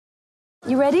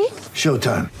You ready?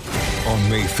 Showtime. On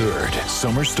May 3rd,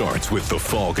 summer starts with The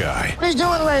Fall Guy. Let's do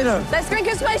it later. Let's drink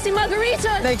a spicy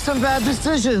margarita. Make some bad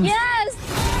decisions.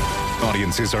 Yes!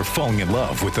 Audiences are falling in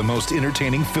love with the most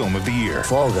entertaining film of the year.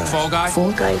 Fall Guy. Fall Guy?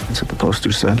 Fall guy. That's what the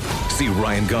poster said. See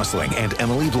Ryan Gosling and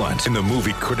Emily Blunt in the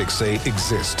movie critics say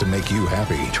exists to make you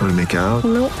happy. Trying to make it out?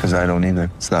 Nope. Because I don't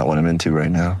either. It's not what I'm into right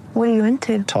now. What are you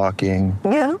into? Talking.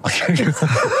 Yeah.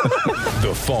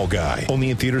 The Fall Guy.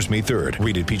 Only in theaters May 3rd.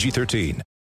 Rated PG-13.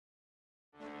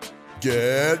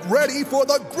 Get ready for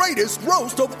the greatest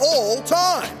roast of all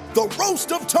time. The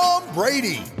Roast of Tom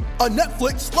Brady. A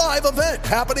Netflix live event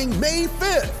happening May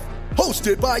 5th.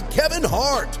 Hosted by Kevin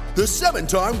Hart. The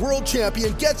 7-time world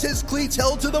champion gets his cleats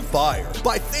held to the fire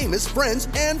by famous friends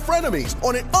and frenemies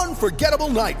on an unforgettable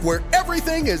night where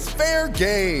everything is fair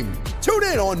game. Tune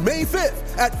in on May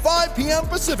 5th at 5 p.m.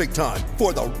 Pacific time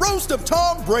for the Roast of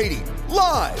Tom Brady.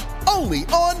 Live only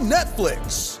on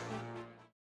Netflix.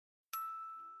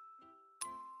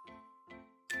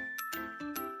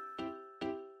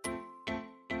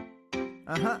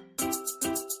 I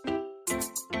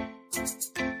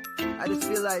just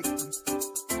feel like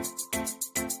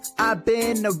I've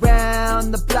been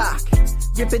around the block,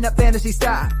 ripping up fantasy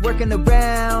stock, working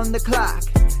around the clock.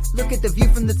 Look at the view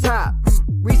from the top.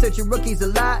 Researching rookies a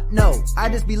lot? No, I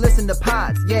just be listening to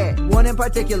pods. Yeah, one in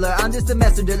particular, I'm just a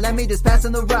messenger. Let me just pass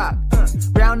on the rock.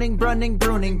 Browning, brunning,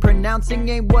 pruning, pronouncing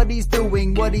ain't what he's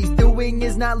doing. What he's doing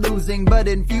is not losing, but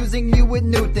infusing you with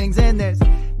new things. And there's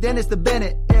Dennis the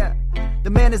Bennett, yeah. The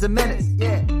man is a menace,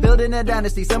 yeah. Building a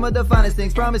dynasty, some of the finest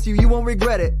things. Promise you, you won't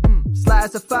regret it. Sly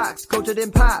as a fox, cultured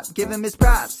in pop. Give him his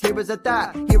props. Here is a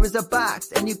thought, here is a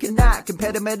box. And you cannot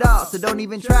compare them at all, so don't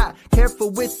even try. Careful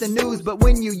with the news, but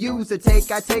when you use a take,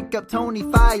 I take up Tony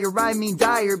Fire. I mean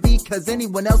Dyer, because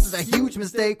anyone else is a huge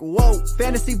mistake. Whoa,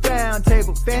 fantasy round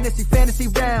table, fantasy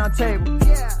round table.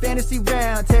 Yeah. Fantasy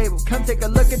round table, come take a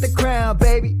look at the crown,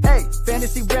 baby. Hey,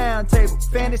 fantasy round table,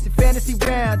 fantasy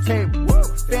round table. Woo.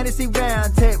 Fantasy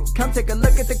round table, come take a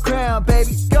look at the crown,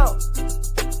 baby. Go.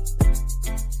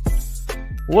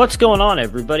 What's going on,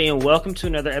 everybody, and welcome to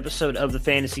another episode of the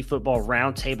Fantasy Football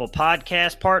Roundtable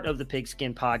Podcast, part of the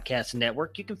Pigskin Podcast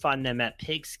Network. You can find them at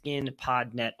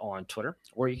PigskinPodNet on Twitter,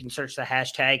 or you can search the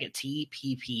hashtag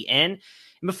TPPN. And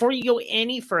before you go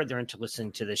any further into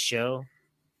listening to this show,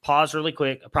 pause really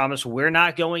quick. I promise we're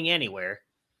not going anywhere.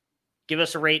 Give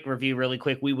us a rate and review really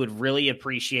quick. We would really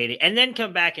appreciate it. And then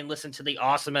come back and listen to the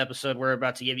awesome episode we're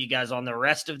about to give you guys on the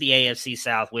rest of the AFC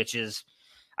South, which is,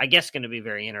 I guess, going to be a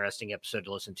very interesting episode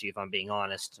to listen to, if I'm being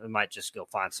honest. I might just go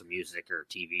find some music or a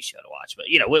TV show to watch. But,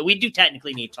 you know, we do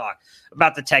technically need to talk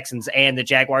about the Texans and the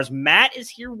Jaguars. Matt is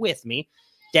here with me.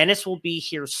 Dennis will be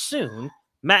here soon.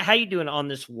 Matt, how you doing on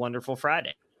this wonderful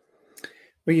Friday?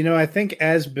 Well, you know, I think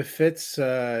as befits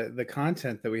the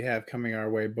content that we have coming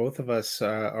our way, both of us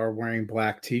are wearing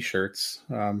black T-shirts.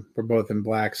 We're both in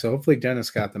black, so hopefully Dennis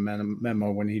got the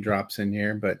memo when he drops in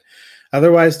here. But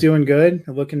otherwise, doing good.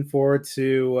 Looking forward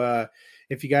to,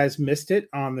 if you guys missed it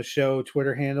on the show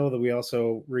Twitter handle, that we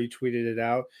also retweeted it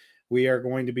out. We are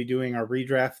going to be doing our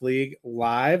Redraft League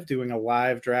live, doing a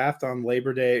live draft on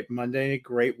Labor Day Monday.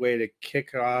 Great way to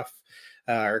kick off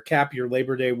or cap your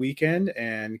Labor Day weekend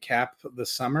and cap the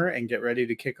summer and get ready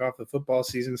to kick off the football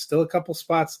season. Still a couple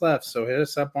spots left, so hit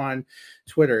us up on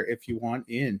Twitter if you want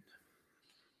in.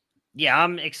 Yeah,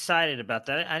 I'm excited about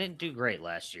that. I didn't do great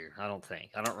last year, I don't think.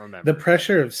 I don't remember. The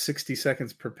pressure of 60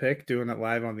 seconds per pick, doing it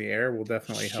live on the air, will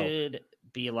definitely help. Should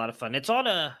be a lot of fun. It's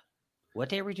on what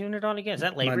day are we doing it on again? Is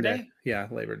that Labor Monday. Day? Yeah,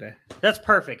 Labor Day. That's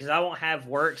perfect, because I won't have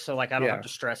work, so I don't have to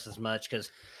stress as much, because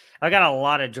I got a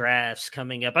lot of drafts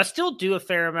coming up. I still do a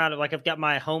fair amount of, I've got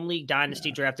my home league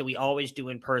dynasty draft that we always do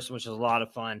in person, which is a lot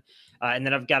of fun. And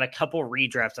then I've got a couple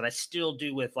redrafts that I still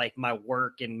do with my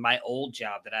work and my old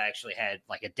job that I actually had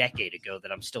a decade ago,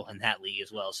 that I'm still in that league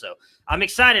as well. So I'm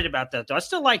excited about that, though. I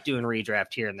still like doing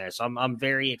redraft here and there. So I'm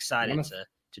very excited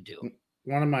to do it.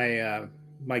 One of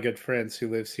my good friends who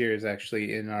lives here is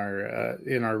actually in our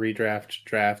redraft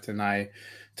draft. And I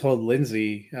told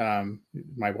Lindsay,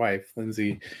 my wife,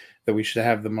 Lindsay, that we should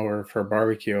have them over for a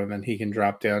barbecue, and then he can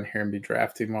drop down here and be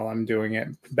drafting while I'm doing it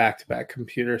back-to-back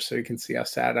computer, so you can see how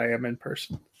sad I am in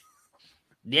person.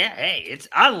 Yeah, hey,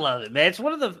 I love it, man. It's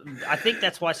one of I think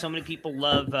that's why so many people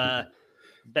love the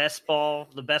best ball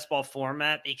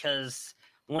format, because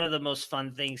one of the most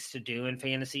fun things to do in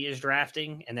fantasy is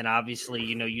drafting. And then obviously,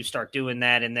 you start doing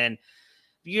that, and then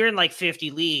you're in 50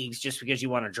 leagues just because you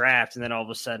want to draft, and then all of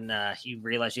a sudden you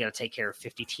realize you got to take care of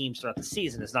 50 teams throughout the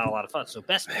season. It's not a lot of fun. So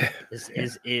best ball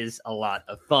is a lot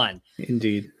of fun.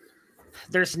 Indeed.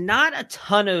 There's not a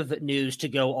ton of news to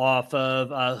go off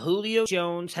of. Julio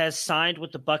Jones has signed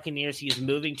with the Buccaneers. He is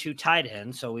moving to tight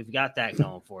end, so we've got that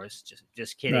going for us.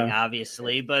 Just kidding,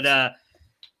 obviously. But I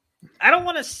don't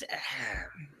want to.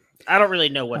 I don't really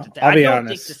know what to think. I'll be I don't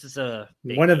honest. think this is a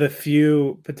one of the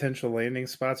few potential landing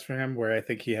spots for him where I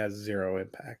think he has zero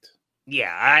impact.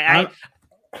 Yeah, I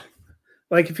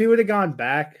like if he would have gone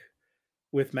back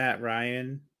with Matt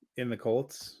Ryan in the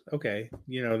Colts, okay,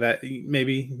 that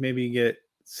maybe get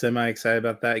semi excited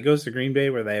about that. He goes to Green Bay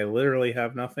where they literally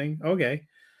have nothing. Okay,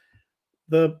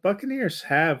 the Buccaneers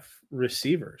have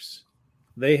receivers.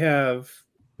 They have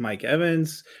Mike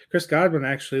Evans. Chris Godwin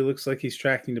actually looks like he's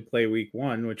tracking to play week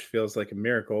 1, which feels like a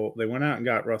miracle. They went out and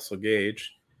got Russell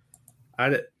Gage. I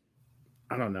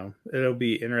don't know. It'll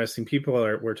be interesting.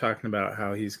 We're talking about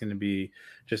how he's going to be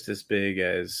just as big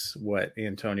as what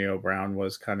Antonio Brown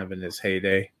was kind of in his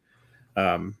heyday.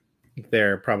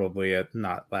 They're probably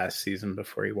not last season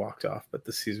before he walked off, but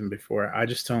the season before. I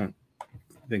just don't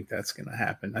think that's going to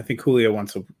happen. I think Julio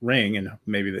wants a ring, and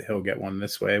maybe that he'll get one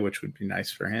this way, which would be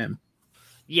nice for him.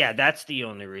 Yeah, that's the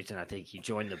only reason I think he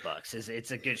joined the Bucs.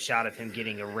 It's a good shot of him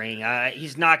getting a ring.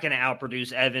 He's not going to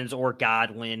outproduce Evans or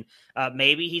Godwin.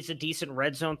 Maybe he's a decent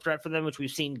red zone threat for them, which we've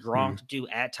seen Gronk do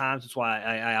at times. That's why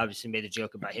I obviously made a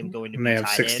joke about him going to be tight end.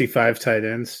 They have 65 tight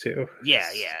ends too. Yeah.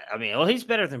 I mean, well, he's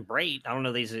better than Brate. I don't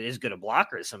know that he's as good a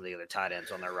blocker as some of the other tight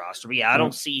ends on their roster. But yeah, I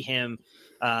don't see him.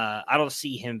 I don't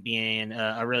see him being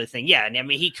a really thing. Yeah, and I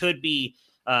mean, he could be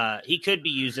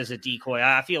used as a decoy.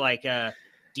 I feel like.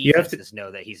 Defenses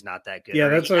know that he's not that good. Yeah,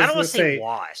 that's what I don't want to say say.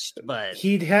 Washed, but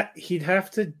he'd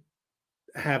have to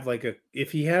have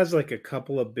if he has like a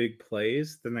couple of big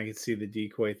plays, then I could see the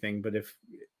decoy thing. But if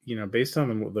based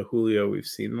on the Julio we've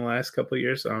seen in the last couple of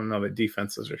years, I don't know that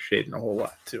defenses are shading a whole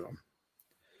lot to him.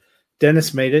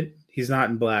 Dennis made it. He's not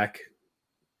in black.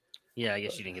 Yeah, I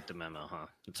guess you didn't get the memo, huh?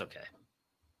 It's okay.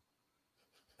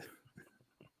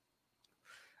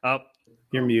 Oh,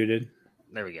 you're muted.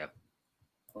 There we go.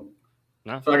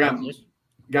 No, so I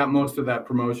got most of that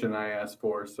promotion I asked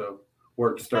for, so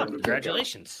work's starting to pick up.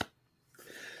 Congratulations.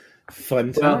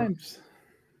 Fun times.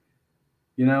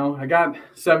 I got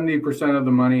 70% of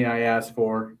the money I asked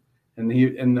for, and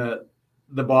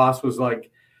the boss was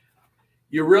like,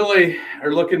 "You really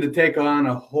are looking to take on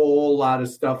a whole lot of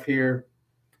stuff here,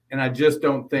 and I just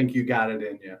don't think you got it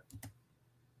in you.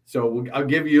 So I'll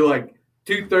give you like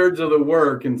 2/3 of the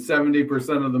work and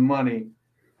 70% of the money."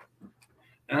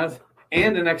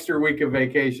 And an extra week of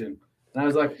vacation. And I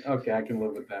was like, okay, I can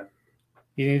live with that.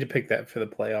 You need to pick that for the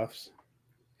playoffs.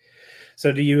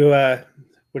 So do you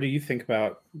what do you think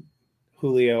about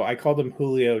Julio? I called him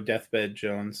Julio Deathbed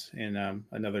Jones in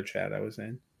another chat I was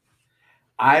in.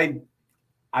 I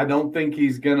don't think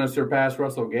he's gonna surpass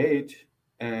Russell Gage,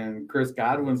 and Chris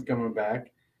Godwin's coming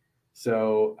back.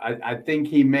 So I think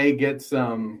he may get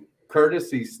some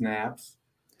courtesy snaps,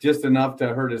 just enough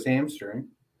to hurt his hamstring.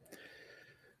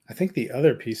 I think the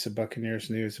other piece of Buccaneers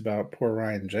news about poor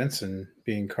Ryan Jensen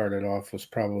being carted off was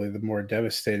probably the more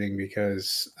devastating,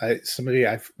 because I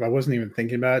wasn't even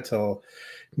thinking about it till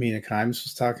Mina Kimes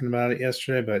was talking about it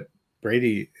yesterday, but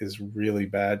Brady is really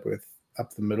bad with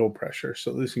up the middle pressure.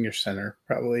 So losing your center,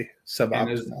 probably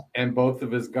suboptimal. And both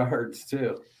of his guards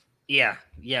too. Yeah.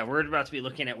 We're about to be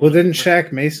looking at. Well, didn't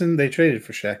Shaq Mason? They traded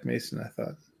for Shaq Mason, I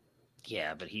thought.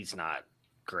 Yeah, but he's not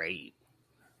great.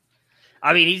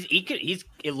 I mean,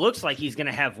 it looks like he's going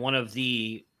to have one of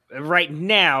the right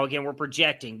now. Again, we're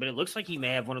projecting, but it looks like he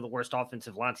may have one of the worst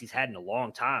offensive lines he's had in a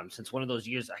long time, since one of those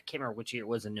years. I can't remember which year it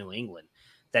was in New England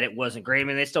that it wasn't great. I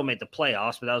mean, they still made the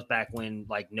playoffs, but that was back when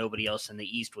like nobody else in the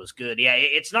East was good. Yeah,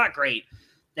 it's not great,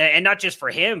 and not just for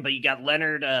him, but you got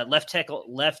Leonard, left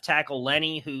tackle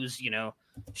Lenny, who's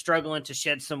struggling to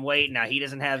shed some weight. Now he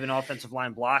doesn't have an offensive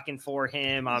line blocking for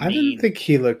him. I mean, didn't think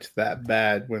he looked that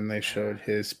bad when they showed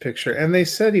his picture, and they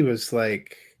said he was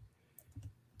like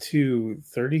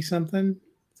 230 something.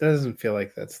 Doesn't feel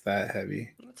like that's that heavy.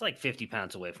 It's like 50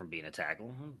 pounds away from being a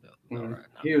tackle. All right,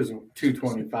 he was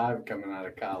 225 coming out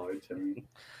of college. I mean,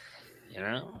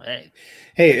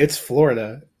 hey, it's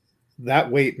Florida.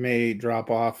 That weight may drop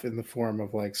off in the form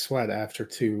of like sweat after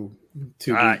two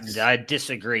weeks. I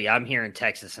disagree. I'm here in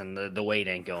Texas, and the weight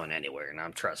ain't going anywhere.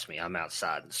 And trust me, I'm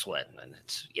outside and sweating, and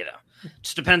it's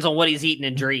just depends on what he's eating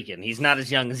and drinking. He's not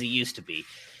as young as he used to be.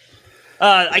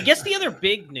 I guess the other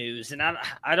big news, and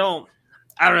I don't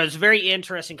know. It's a very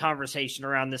interesting conversation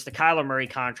around this. The Kyler Murray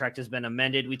contract has been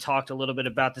amended. We talked a little bit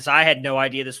about this. I had no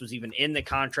idea this was even in the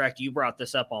contract. You brought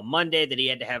this up on Monday, that he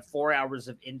had to have 4 hours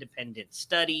of independent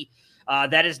study.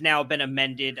 That has now been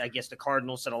amended. I guess the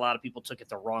Cardinals said a lot of people took it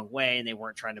the wrong way, and they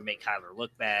weren't trying to make Kyler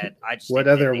look bad. What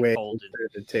other way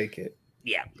to take it?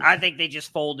 Yeah, I think they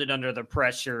just folded under the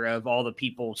pressure of all the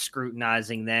people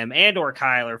scrutinizing them and or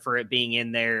Kyler for it being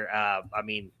in there. I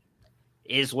mean,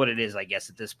 is what it is, I guess,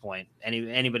 at this point.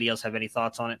 Anybody else have any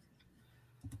thoughts on it?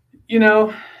 You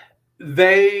know,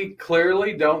 they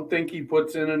clearly don't think he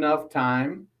puts in enough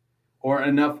time or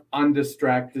enough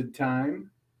undistracted time.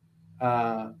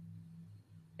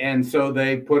 And so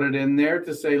they put it in there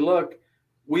to say, look,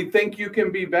 we think you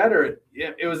can be better.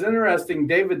 It was interesting.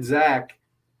 David Zach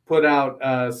put out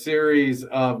a series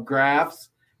of graphs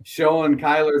showing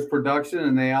Kyler's production,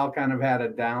 and they all kind of had a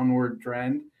downward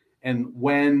trend. And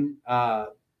when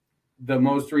the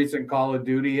most recent Call of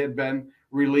Duty had been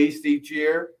released each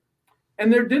year,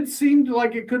 and there did seem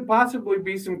like it could possibly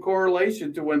be some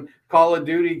correlation to when Call of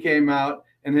Duty came out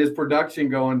and his production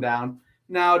going down.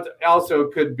 Now, it also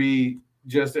could be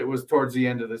just it was towards the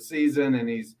end of the season and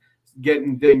he's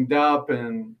getting dinged up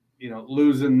and,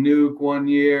 losing Nuke one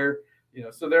year.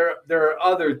 So there are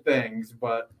other things,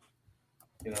 but,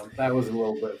 that was a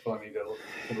little bit funny to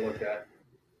look at.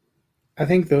 I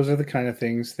think those are the kind of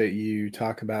things that you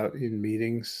talk about in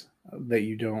meetings that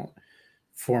you don't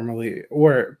formally,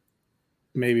 or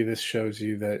maybe this shows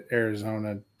you that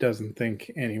Arizona doesn't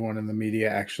think anyone in the media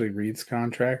actually reads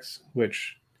contracts,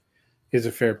 which is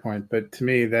a fair point. But to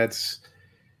me,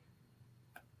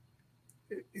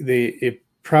 it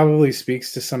probably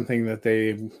speaks to something that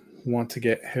they want to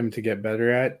get him to get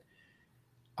better at.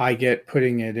 I get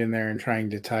putting it in there and trying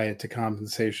to tie it to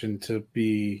compensation to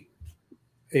be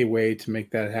a way to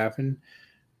make that happen,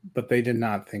 but they did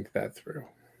not think that through.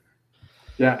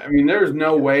 Yeah, I mean, there's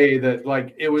no way that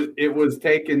it was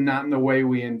taken not in the way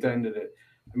we intended it.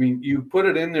 I mean, you put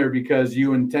it in there because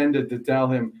you intended to tell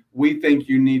him, we think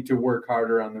you need to work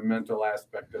harder on the mental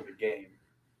aspect of the game.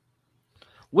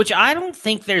 Which I don't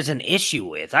think there's an issue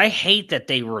with. I hate that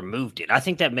they removed it. I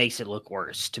think that makes it look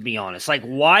worse, to be honest. Like,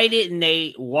 why didn't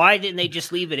they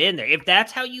just leave it in there? If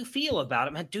that's how you feel about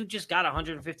it, man, dude just got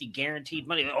 150 guaranteed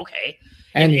money. Okay.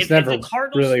 And he's never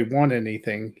really won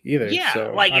anything either. Yeah.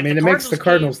 So, it makes the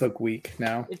Cardinals look weak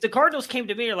now. If the Cardinals came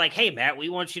to me and are like, hey, Matt, we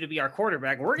want you to be our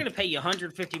quarterback. We're going to pay you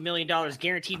 $150 million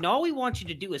guaranteed. And all we want you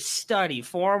to do is study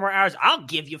 4 more hours. I'll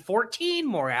give you 14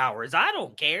 more hours. I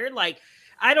don't care.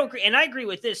 I don't agree. And I agree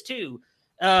with this too.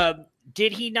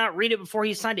 Did he not read it before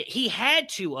he signed it? He had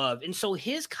to have. And so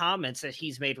his comments that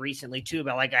he's made recently too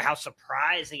about how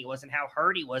surprising it was and how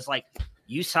hurt he was,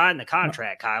 you signed the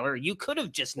contract, Kyler. You could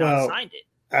have just not signed it.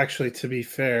 Actually, to be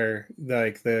fair,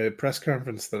 the press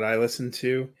conference that I listened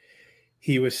to,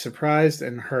 he was surprised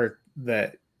and hurt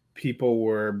that people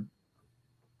were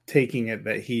taking it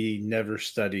that he never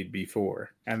studied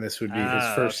before, and this would be his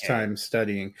first time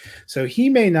studying. So he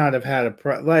may not have had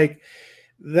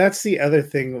that's the other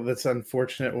thing that's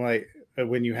unfortunate.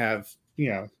 When you have,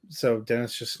 so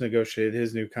Dennis just negotiated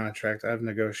his new contract. I've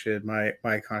negotiated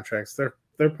my contracts. There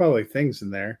are probably things in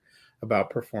there about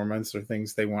performance or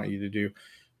things they want you to do.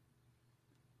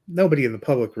 Nobody in the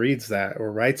public reads that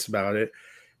or writes about it.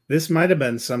 This might have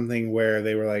been something where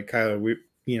they were like, Kyler,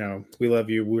 we love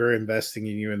you. We're investing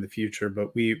in you in the future,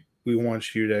 but we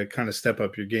want you to kind of step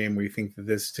up your game. We think that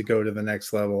this to go to the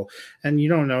next level. And you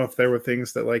don't know if there were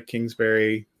things that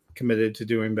Kingsbury committed to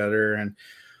doing better. And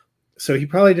so he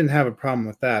probably didn't have a problem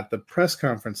with that. The press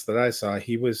conference that I saw,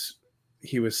 he was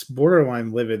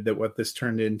borderline livid that what this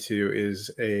turned into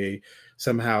is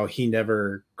somehow he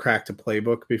never cracked a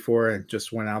playbook before and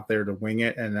just went out there to wing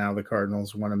it. And now the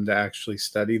Cardinals want him to actually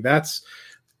study.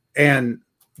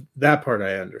 That part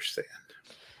I understand.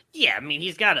 Yeah, I mean,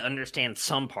 he's got to understand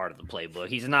some part of the playbook.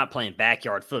 He's not playing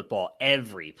backyard football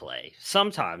every play.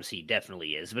 Sometimes he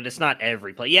definitely is, but it's not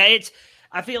every play. Yeah,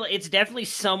 I feel it's definitely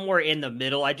somewhere in the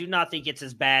middle. I do not think it's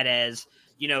as bad as,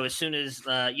 as soon as,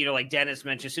 like Dennis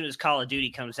mentioned, as soon as Call of Duty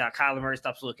comes out, Kyler Murray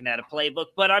stops looking at a playbook.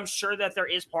 But I'm sure that there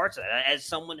is parts of that. As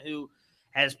someone who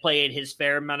has played his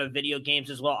fair amount of video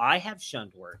games as well, I have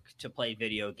shunned work to play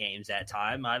video games at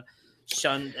time. I've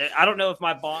shunned. I don't know if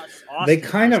my boss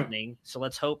Austin listening, so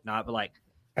let's hope not. But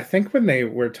I think when they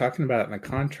were talking about it in the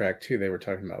contract too, they were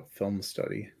talking about film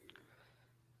study.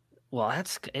 Well,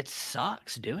 it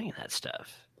sucks doing that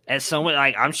stuff. As someone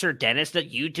I'm sure Dennis, that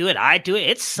you do it, I do it.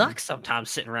 It sucks sometimes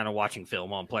sitting around and watching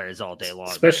film on players all day long,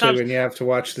 especially when you have to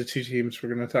watch the two teams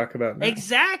we're going to talk about now.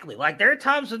 Exactly. There are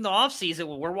times in the off season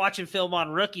when we're watching film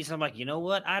on rookies. I'm like, you know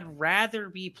what? I'd rather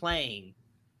be playing.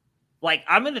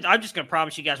 I'm just gonna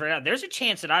promise you guys right now, there's a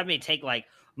chance that I may take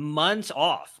months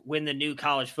off when the new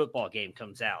college football game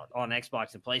comes out on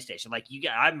Xbox and PlayStation.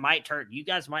 You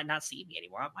guys might not see me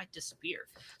anymore. I might disappear.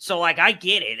 So I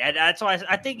get it. And that's why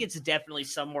I think it's definitely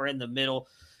somewhere in the middle.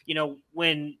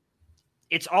 When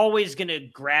it's always going to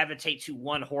gravitate to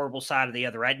one horrible side or the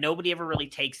other, right? Nobody ever really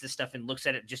takes this stuff and looks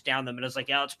at it just down the middle. It's like,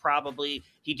 oh, it's probably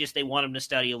they want him to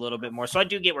study a little bit more. So I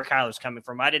do get where Kyler's coming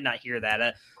from. I did not hear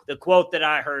that. The quote that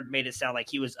I heard made it sound like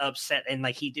he was upset and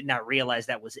like he did not realize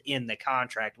that was in the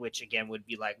contract, which again would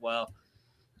be like, well,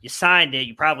 you signed it.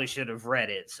 You probably should have read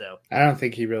it. So I don't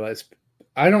think he realized.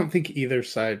 I don't think either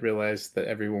side realized that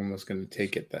everyone was going to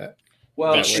take it that.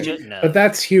 Well, they shouldn't have. But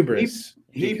that's hubris.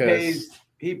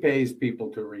 He pays people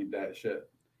to read that shit.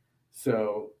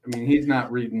 So I mean, he's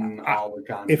not reading all the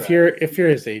contracts. If you're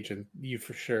his agent, you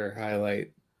for sure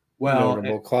highlight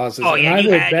notable clauses. Oh yeah, I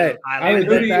would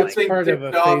bet that's think part of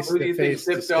a face-to-face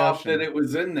tipped off discussion. that it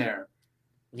was in there?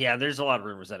 Yeah, there's a lot of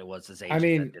rumors that it was his agent. I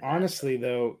mean, honestly,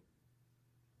 though,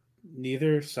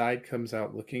 neither side comes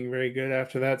out looking very good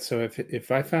after that. So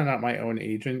if I found out my own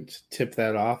agent tipped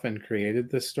that off and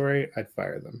created this story, I'd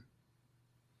fire them.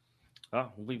 Oh,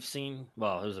 we've seen.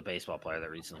 Well, there was a baseball player that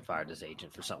recently fired his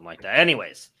agent for something like that.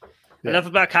 Anyways, enough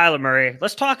about Kyler Murray.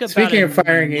 Let's talk about. Speaking of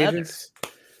firing agents,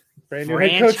 brand new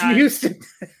head coach in Houston,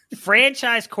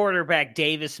 franchise quarterback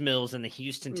Davis Mills and the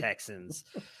Houston Texans.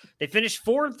 They finished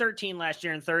 4-13 last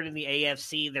year and third in the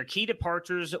AFC. Their key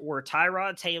departures were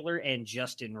Tyrod Taylor and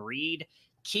Justin Reed.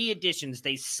 Key additions: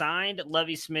 they signed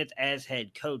Lovie Smith as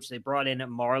head coach. They brought in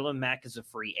Marlon Mack as a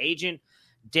free agent.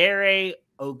 Dare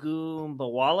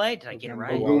Ogunbowale. Did I get it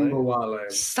right?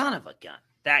 Ogunbowale. Son of a gun.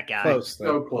 That guy. Close,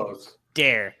 so close.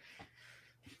 Dare.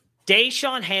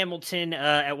 Deshaun Hamilton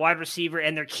at wide receiver,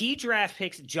 and their key draft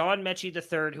picks, John Mechie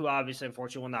III, who obviously,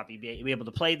 unfortunately, will not be able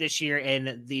to play this year,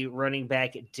 and the running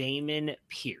back, Damon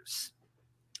Pierce.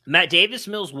 Matt Davis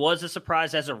Mills was a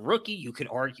surprise as a rookie. You could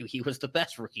argue he was the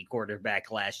best rookie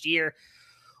quarterback last year.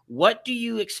 What do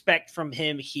you expect from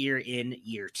him here in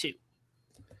year two?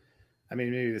 I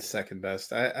mean, maybe the second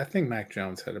best. I think Mac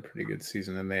Jones had a pretty good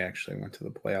season, and they actually went to the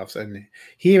playoffs. And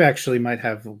he actually might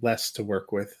have less to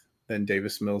work with than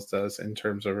Davis Mills does in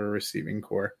terms of a receiving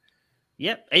core.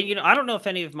 Yep. And, I don't know if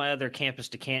any of my other Campus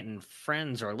to Canton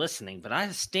friends are listening, but I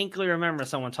distinctly remember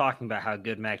someone talking about how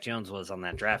good Mac Jones was on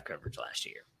that draft coverage last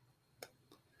year.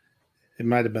 It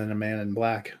might have been a man in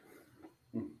black.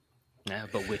 Yeah,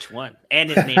 but which one? And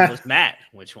his name was Matt.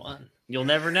 Which one? You'll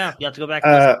never know. You have to go back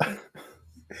and listen.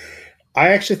 I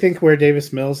actually think where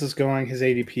Davis Mills is going, his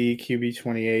ADP, QB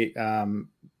 28,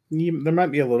 there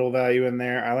might be a little value in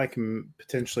there. I like him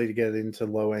potentially to get into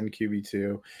low-end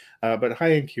QB2, but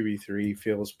high-end QB3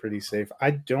 feels pretty safe.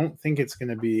 I don't think it's going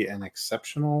to be an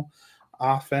exceptional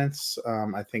offense.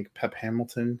 I think Pep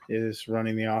Hamilton is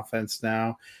running the offense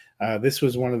now. This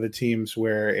was one of the teams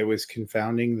where it was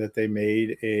confounding that they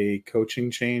made a coaching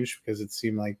change because it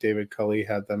seemed like David Culley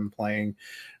had them playing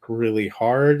really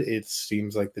hard. It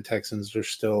seems like the Texans are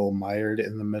still mired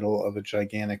in the middle of a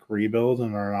gigantic rebuild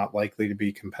and are not likely to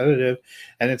be competitive.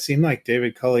 And it seemed like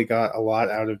David Culley got a lot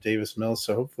out of Davis Mills,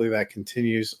 so hopefully that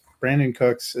continues. Brandon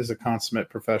Cooks is a consummate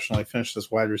professional. He finished as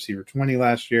wide receiver 20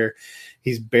 last year.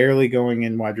 He's barely going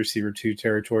in wide receiver 2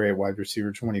 territory at wide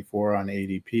receiver 24 on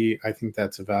ADP. I think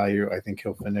that's a value. I think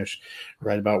he'll finish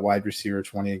right about wide receiver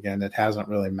 20 again. It hasn't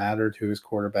really mattered who his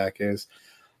quarterback is.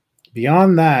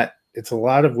 Beyond that, it's a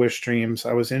lot of wish dreams.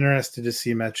 I was interested to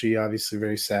see Mechie, obviously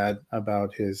very sad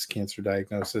about his cancer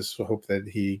diagnosis. So hope that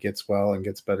he gets well and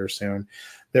gets better soon.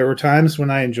 There were times when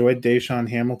I enjoyed Deshaun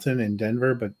Hamilton in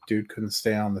Denver, but dude couldn't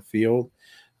stay on the field.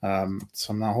 So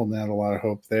I'm not holding out a lot of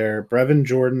hope there. Brevin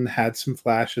Jordan had some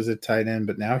flashes at tight end,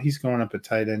 but now he's going up at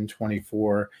tight end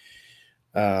 24.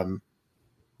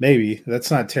 Maybe.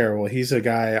 That's not terrible. He's a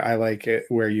guy I like it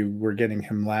where you were getting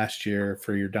him last year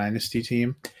for your dynasty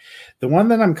team. The one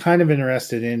that I'm kind of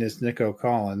interested in is Nico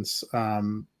Collins.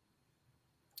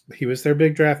 He was their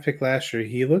big draft pick last year.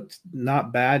 He looked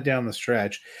not bad down the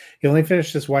stretch. He only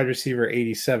finished as wide receiver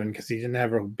 87 because he didn't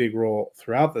have a big role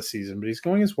throughout the season, but he's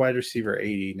going as wide receiver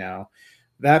 80 now.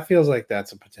 That feels like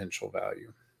that's a potential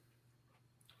value.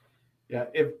 Yeah,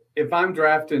 if I'm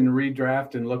drafting,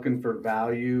 redrafting, looking for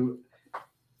value,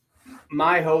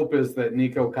 my hope is that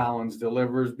Nico Collins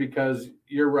delivers because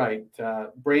you're right.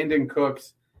 Brandon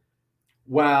Cooks,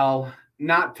 while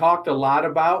not talked a lot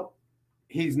about,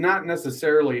 he's not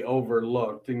necessarily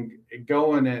overlooked. And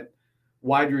going at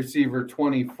wide receiver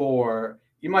 24,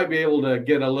 you might be able to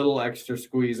get a little extra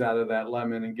squeeze out of that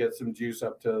lemon and get some juice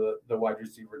up to the wide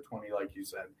receiver 20, like you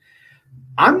said.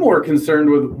 I'm more concerned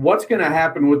with what's going to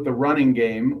happen with the running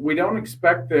game. We don't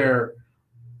expect their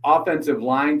offensive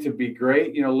line to be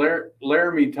great. You know,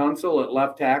 Laramie Tunsil at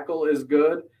left tackle is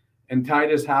good, and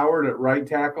Titus Howard at right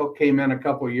tackle came in a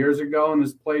couple years ago and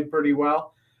has played pretty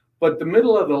well. But the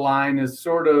middle of the line is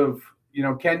sort of, you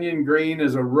know, Kenyon Green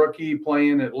is a rookie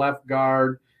playing at left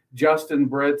guard. Justin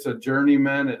Britt's a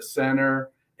journeyman at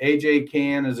center. AJ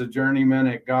Cann is a journeyman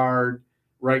at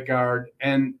right guard.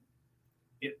 And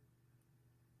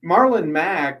Marlon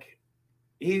Mack,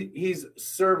 he's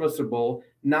serviceable,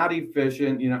 not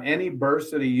efficient. Any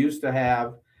burst that he used to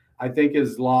have, I think,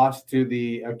 is lost to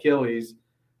the Achilles.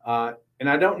 And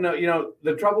I don't know,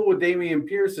 the trouble with Dameon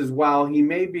Pierce is while he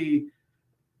may be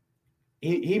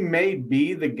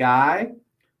the guy,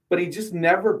 but he just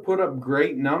never put up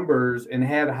great numbers and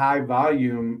had high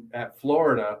volume at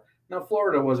Florida. Now,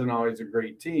 Florida wasn't always a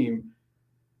great team,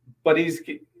 but do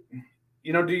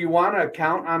you want to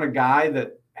count on a guy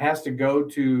that has to go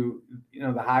to,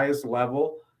 the highest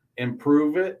level and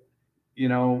prove it?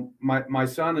 My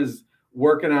son is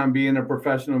working on being a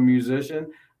professional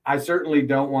musician. I certainly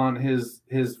don't want his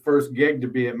first gig to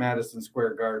be at Madison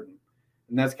Square Garden.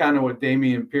 And that's kind of what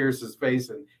Dameon Pierce is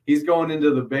facing. He's going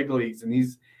into the big leagues, and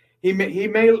he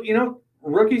may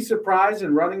rookie surprise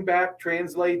and running back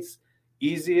translates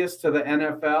easiest to the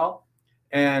NFL.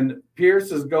 And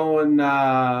Pierce is going,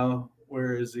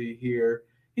 where is he here?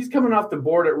 He's coming off the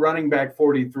board at running back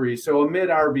 43. So a mid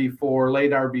RB4,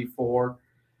 late RB4.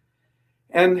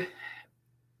 And,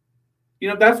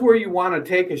 that's where you want to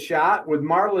take a shot with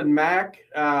Marlon Mack.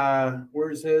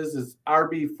 Where's his? Is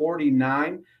RB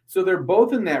 49. So they're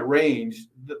both in that range.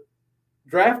 The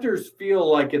drafters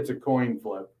feel like it's a coin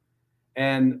flip.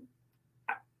 And,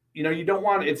 you don't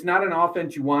want – it's not an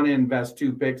offense you want to invest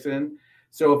 2 picks in.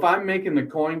 So if I'm making the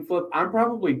coin flip, I'm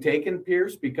probably taking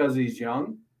Pierce because he's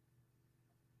young.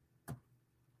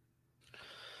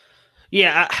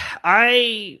 Yeah,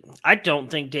 I don't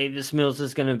think Davis Mills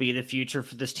is going to be the future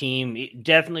for this team. It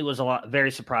definitely was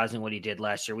very surprising what he did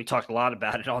last year. We talked a lot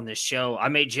about it on this show. I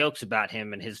made jokes about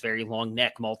him and his very long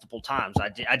neck multiple times.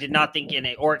 I did not think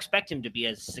or expect him to be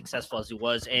as successful as he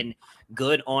was, and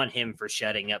good on him for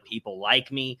shutting up people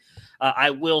like me. I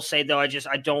will say, though, I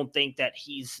don't think that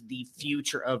he's the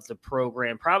future of the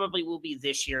program. Probably will be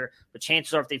this year, but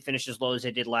chances are if they finish as low as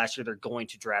they did last year, they're going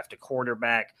to draft a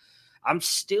quarterback. I'm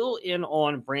still in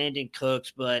on Brandon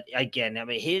Cooks, but again,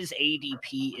 his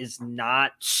ADP is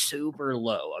not super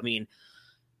low.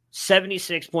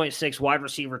 76.6 wide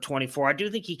receiver 24. I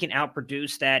do think he can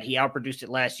outproduce that. He outproduced it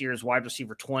last year as wide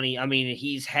receiver 20.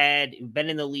 He's been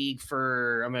in the league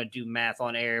for, I'm going to do math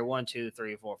on air, 1, 2,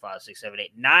 3, 4, 5, 6, 7,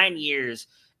 8, 9 years.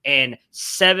 And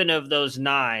 7 of those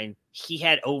 9, he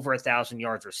had over 1,000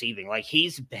 yards receiving.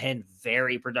 He's been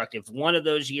very productive. One of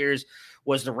those years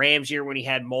was the Rams year when he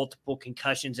had multiple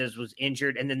concussions as was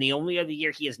injured. And then the only other year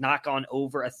he has not gone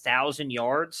over 1,000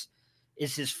 yards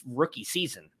is his rookie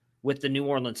season with the New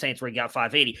Orleans Saints, where he got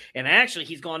 580. And actually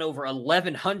he's gone over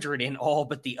 1,100 in all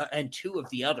but and 2 of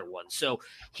the other ones. So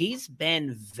he's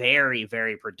been very,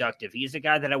 very productive. He's a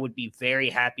guy that I would be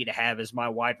very happy to have as my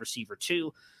wide receiver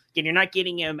 2. Again, you're not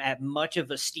getting him at much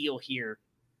of a steal here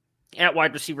at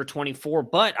wide receiver 24,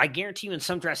 but I guarantee you in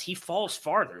some drafts he falls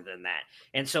farther than that.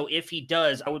 And so if he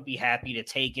does, I would be happy to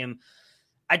take him.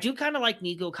 I do kind of like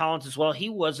Nico Collins as well. He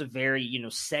was a very,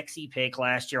 sexy pick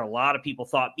last year. A lot of people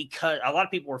thought, because a lot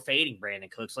of people were fading Brandon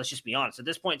Cooks. Let's just be honest. At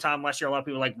this point in time last year, a lot of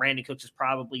people were like, Brandon Cooks is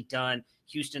probably done.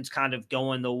 Houston's kind of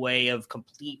going the way of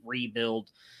complete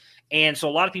rebuild. And so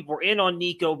a lot of people were in on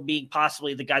Nico being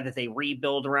possibly the guy that they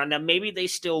rebuild around. Now, maybe they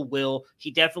still will.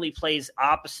 He definitely plays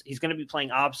opposite. He's going to be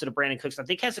playing opposite of Brandon Cooks. I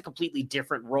think has a completely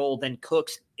different role than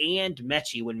Cooks and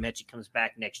Mechie when Mechie comes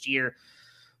back next year.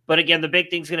 But again, the big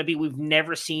thing is going to be we've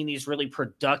never seen these really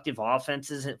productive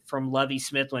offenses from Lovie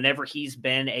Smith whenever he's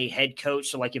been a head coach.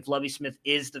 So if Lovie Smith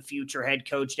is the future head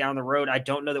coach down the road, I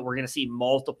don't know that we're going to see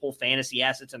multiple fantasy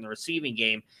assets in the receiving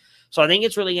game. So I think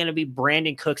it's really going to be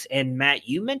Brandon Cooks. And Matt,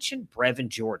 you mentioned Brevin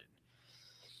Jordan.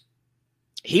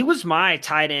 He was my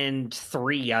tight end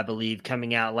 3, I believe,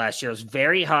 coming out last year. I was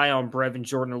very high on Brevin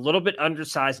Jordan, a little bit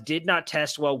undersized, did not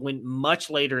test well, went much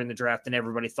later in the draft than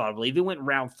everybody thought. I believe he went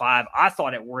round 5. I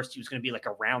thought at worst he was going to be like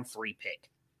a round 3 pick.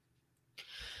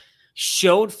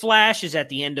 Showed flashes at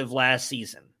the end of last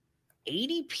season.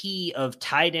 ADP of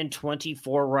tight end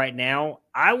 24 right now,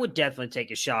 I would definitely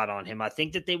take a shot on him. I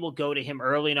think that they will go to him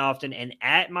early and often. And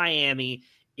at Miami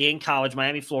in college,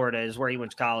 Miami, Florida is where he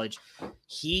went to college.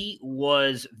 He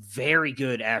was very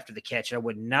good after the catch. I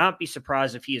would not be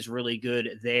surprised if he is really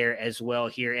good there as well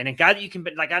here. And a guy that you can,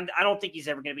 I don't think he's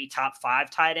ever going to be top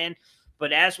 5 tight end.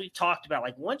 But as we've talked about,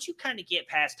 once you kind of get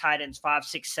past tight ends 5,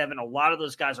 6, 7, a lot of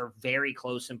those guys are very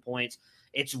close in points.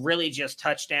 It's really just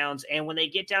touchdowns. And when they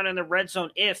get down in the red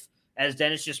zone, if, as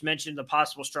Dennis just mentioned, the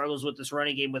possible struggles with this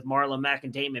running game with Marlon Mack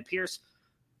and Dameon Pierce,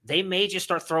 they may just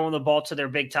start throwing the ball to their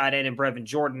big tight end and Brevin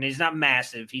Jordan. He's not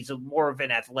massive. He's more of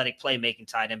an athletic playmaking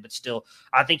tight end, but still,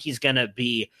 I think he's going to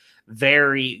be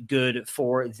very good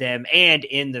for them and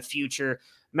in the future.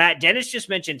 Matt, Dennis just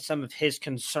mentioned some of his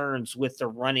concerns with the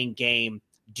running game.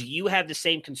 Do you have the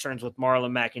same concerns with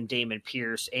Marlon Mack and Dameon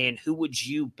Pierce, and who would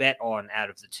you bet on out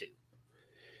of the two?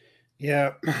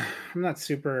 Yeah, I'm not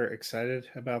super excited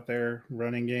about their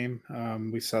running game.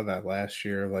 We saw that last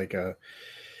year, like a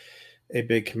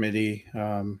big committee.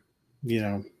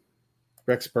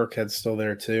 Rex Burkhead's still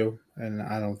there too, and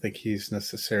I don't think he's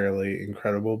necessarily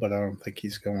incredible, but I don't think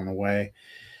he's going away.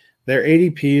 Their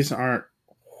ADPs aren't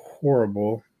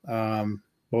horrible.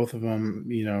 Both of them,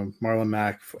 Marlon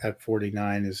Mack at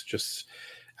 49 is just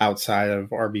outside of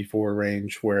RB4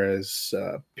 range, whereas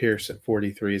Pierce at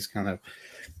 43 is kind of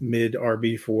mid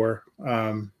RB4.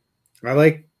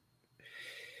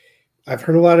 I've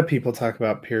heard a lot of people talk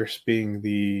about Pierce being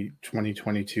the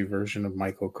 2022 version of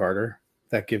Michael Carter.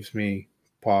 That gives me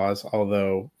pause,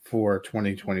 although for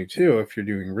 2022, if you're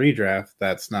doing redraft,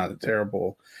 that's not a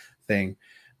terrible thing.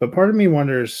 But part of me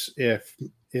wonders if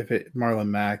Marlon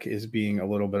Mack is being a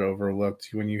little bit overlooked.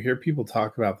 When you hear people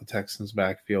talk about the Texans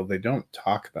backfield, they don't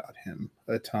talk about him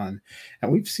a ton.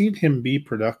 And we've seen him be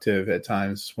productive at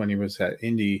times when he was at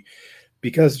Indy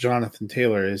because Jonathan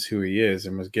Taylor is who he is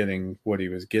and was getting what he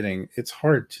was getting. It's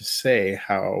hard to say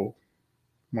how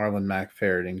Marlon Mack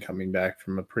fared in coming back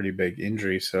from a pretty big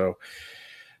injury. So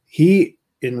in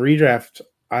redraft,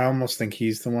 I almost think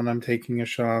he's the one I'm taking a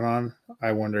shot on.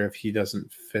 I wonder if he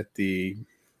doesn't fit the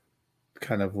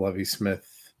kind of Lovie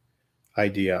Smith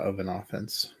idea of an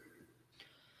offense.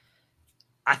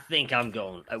 I think I'm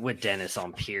going with Dennis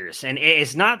on Pierce. And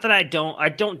it's not that I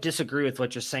don't disagree with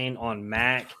what you're saying on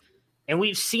Mack. And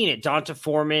we've seen it. Donta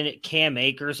Foreman, Cam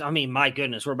Akers. I mean, my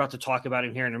goodness, we're about to talk about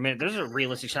him here in a minute. There's a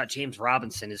realistic shot. James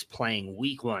Robinson is playing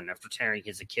week 1 after tearing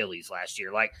his Achilles last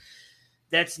year. Like,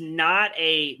 that's not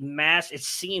a mass. It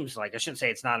seems like, I shouldn't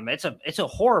say it's not it's a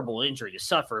horrible injury to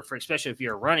suffer for, especially if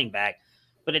you're a running back.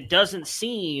 But it doesn't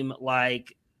seem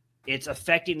like it's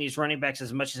affecting these running backs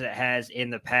as much as it has in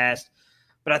the past.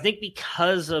 But I think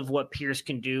because of what Pierce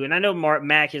can do, and I know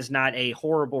Mack is not a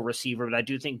horrible receiver, but I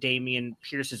do think Dameon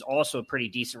Pierce is also a pretty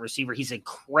decent receiver. He's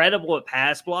incredible at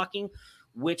pass blocking,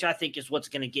 which I think is what's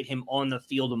going to get him on the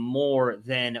field more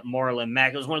than Marlon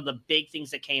Mack. It was one of the big things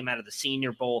that came out of the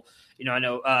Senior Bowl. I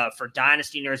know for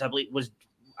Dynasty nerds,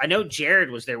 I know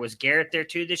Jared was there. Was Garrett there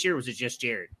too this year? Or was it just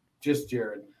Jared? Just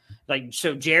Jared.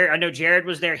 I know Jared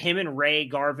was there. Him and Ray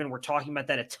Garvin were talking about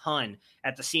that a ton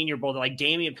at the Senior Bowl. That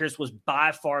Dameon Pierce was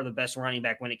by far the best running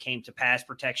back when it came to pass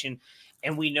protection.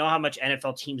 And we know how much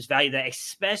NFL teams value that,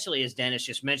 especially as Dennis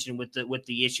just mentioned with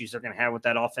the issues they're going to have with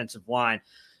that offensive line.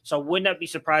 So I would not be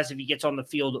surprised if he gets on the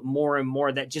field more and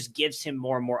more. That just gives him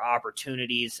more and more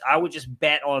opportunities. I would just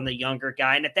bet on the younger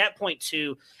guy. And at that point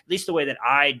too, at least the way that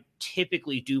I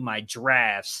typically do my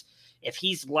drafts, if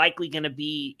he's likely going to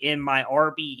be in my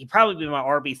he'd probably be in my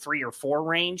RB 3 or 4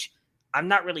 range. I'm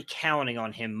not really counting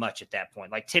on him much at that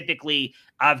point. Like typically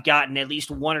I've gotten at least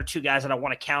 1 or 2 guys that I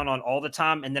want to count on all the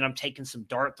time. And then I'm taking some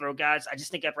dart throw guys. I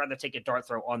just think I'd rather take a dart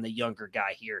throw on the younger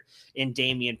guy here in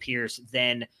Dameon Pierce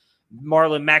than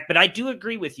Marlon Mack. But I do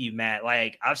agree with you, Matt.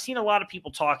 Like I've seen a lot of people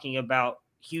talking about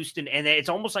Houston, and it's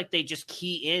almost like they just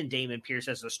key in Dameon Pierce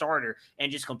as a starter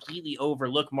and just completely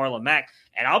overlook Marlon Mack.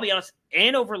 And I'll be honest,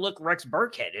 and overlook Rex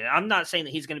Burkhead. And I'm not saying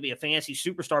that he's going to be a fantasy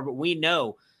superstar, but we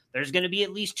know there's going to be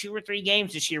at least 2 or 3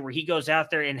 games this year where he goes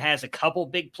out there and has a couple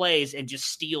big plays and just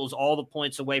steals all the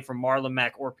points away from Marlon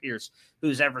Mack or Pierce,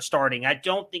 who's ever starting. I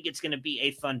don't think it's going to be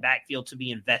a fun backfield to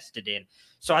be invested in.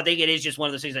 So I think it is just one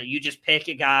of those things that you just pick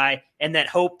a guy and then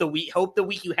hope the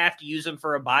week you have to use him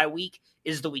for a bye week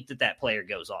is the week that player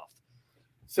goes off.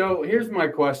 So here's my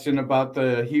question about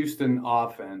the Houston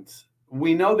offense.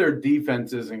 We know their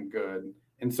defense isn't good,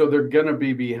 and so they're going to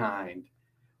be behind.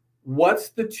 What's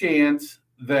the chance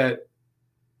that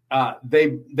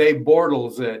they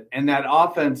Bortles it and that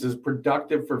offense is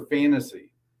productive for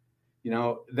fantasy?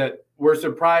 That we're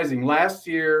surprising. Last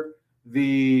year,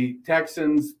 the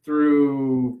Texans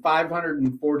threw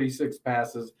 546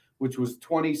 passes, which was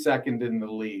 22nd in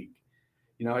the league.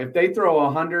 If they throw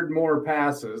 100 more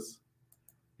passes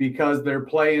because they're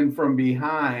playing from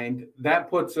behind,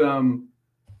 that puts them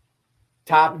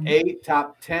top 8,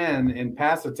 top 10 in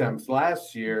pass attempts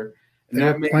last year.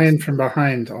 They're playing from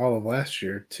behind all of last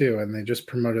year, too, and they just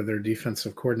promoted their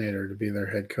defensive coordinator to be their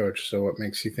head coach. So what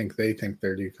makes you think they think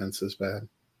their defense is bad?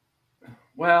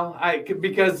 Well,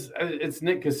 because it's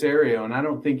Nick Caserio, and I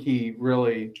don't think he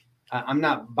really – I'm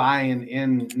not buying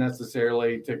in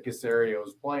necessarily to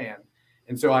Caserio's plan.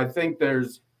 And so I think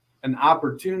there's an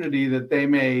opportunity that they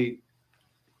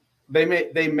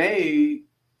may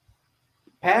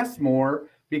pass more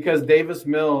because Davis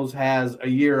Mills has a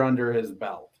year under his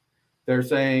belt. They're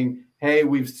saying, hey,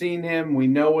 we've seen him. We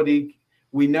know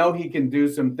he can do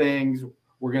some things.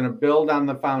 We're going to build on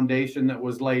the foundation that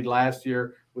was laid last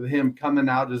year with him coming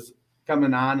on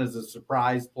as a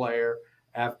surprise player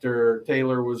after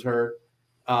Taylor was hurt.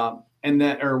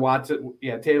 Taylor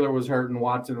was hurt and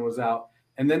Watson was out.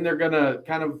 And then they're going to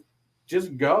kind of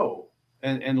just go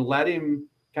and let him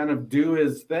kind of do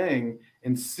his thing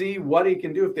and see what he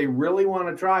can do. If they really want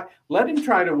to try, let him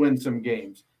try to win some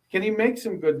games. Can he make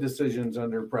some good decisions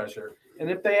under pressure? And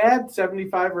if they add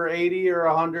 75 or 80 or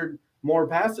 100 more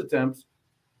pass attempts,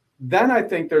 then I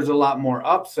think there's a lot more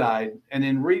upside. And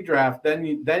in redraft,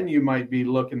 then you might be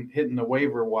hitting the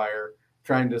waiver wire,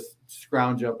 trying to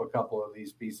scrounge up a couple of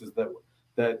these pieces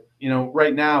that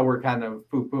right now we're kind of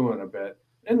poo-pooing a bit,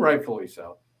 and rightfully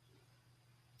so.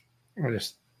 I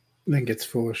just think it's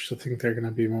foolish to think they're going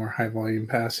to be more high volume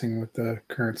passing with the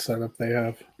current setup they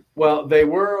have. Well, they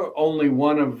were only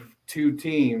one of 2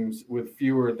 teams with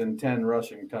fewer than 10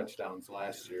 rushing touchdowns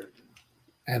last year.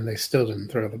 And they still didn't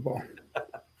throw the ball.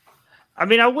 I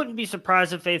mean, I wouldn't be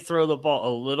surprised if they throw the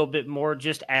ball a little bit more,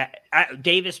 just at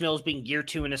Davis Mills being year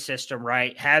 2 in a system,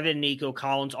 right? Having Nico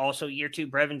Collins also year 2,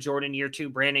 Brevin Jordan year 2,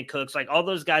 Brandon Cooks, like all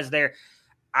those guys there.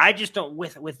 I just don't,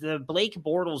 with the Blake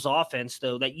Bortles offense,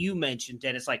 though, that you mentioned,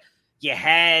 Dennis, like you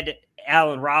had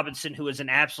Allen Robinson, who was an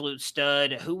absolute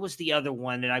stud. Who was the other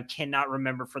one that I cannot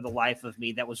remember for the life of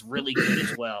me that was really good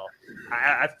as well?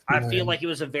 I feel like he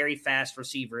was a very fast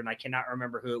receiver, and I cannot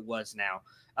remember who it was now.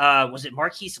 Was it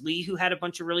Marquise Lee who had a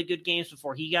bunch of really good games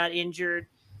before he got injured?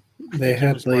 They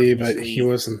had Lee, but he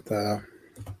wasn't the...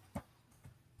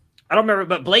 I don't remember,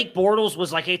 but Blake Bortles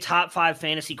was like a top 5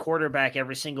 fantasy quarterback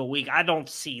every single week. I don't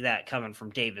see that coming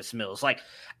from Davis Mills. Like,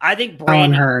 I think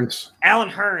Allen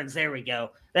Hurns, there we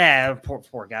go. Yeah,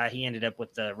 poor guy. He ended up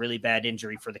with a really bad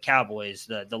injury for the Cowboys,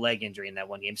 the leg injury in that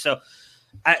one game. So,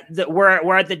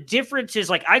 where the difference is,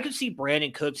 like, I could see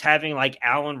Brandon Cooks having like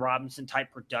Allen Robinson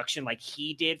type production, like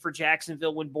he did for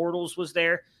Jacksonville when Bortles was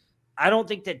there. I don't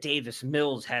think that Davis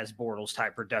Mills has Bortles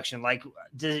type production. Like,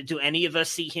 do any of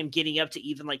us see him getting up to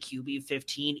even like QB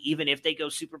 15, even if they go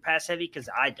super pass heavy? Because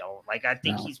I don't. Like, I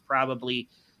think he's probably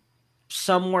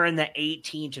somewhere in the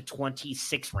 18 to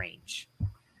 26 range.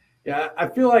 Yeah, I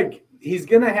feel like he's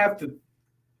going to have to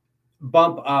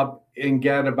bump up and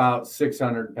get about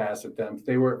 600 pass attempts.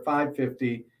 They were at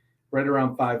 550, right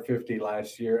around 550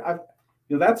 last year.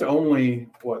 That's only,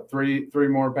 three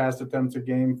more pass attempts a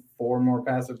game, 4 more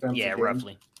pass attempts a game? Yeah,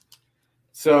 roughly.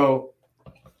 So,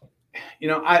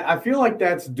 I feel like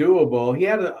that's doable. He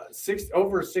had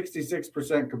over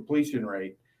 66% completion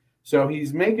rate. So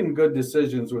he's making good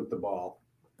decisions with the ball.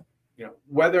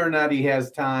 Whether or not he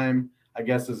has time, I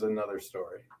guess, is another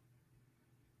story.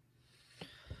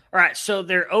 All right, so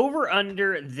their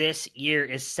over-under this year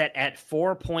is set at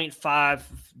 4.5.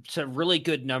 It's a really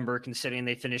good number considering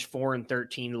they finished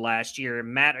 4-13 last year.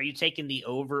 Matt, are you taking the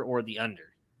over or the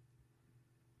under?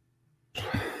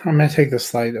 I'm going to take the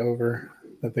slight over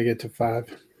that they get to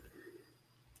 5.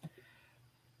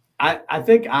 I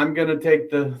think I'm going to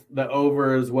take the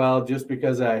over as well, just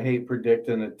because I hate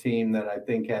predicting a team that I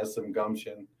think has some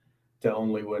gumption to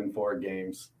only win 4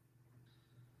 games.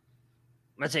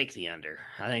 I'm going to take the under.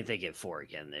 I think they get 4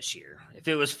 again this year. If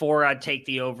it was 4, I'd take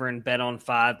the over and bet on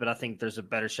 5, but I think there's a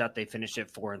better shot they finish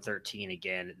at 4-13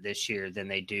 again this year than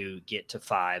they do get to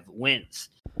 5 wins.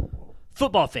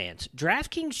 Football fans,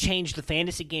 DraftKings changed the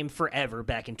fantasy game forever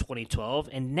back in 2012,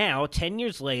 and now, 10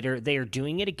 years later, they are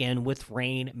doing it again with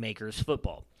Rainmakers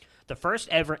Football, the first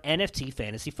ever NFT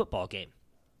fantasy football game.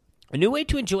 A new way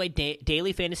to enjoy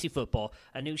daily fantasy football,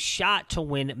 a new shot to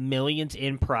win millions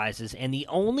in prizes, and the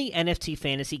only NFT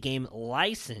fantasy game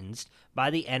licensed by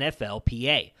the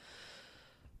NFLPA.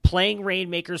 Playing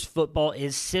Rainmakers Football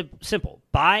is simple.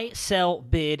 Buy, sell,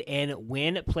 bid, and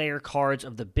win player cards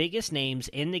of the biggest names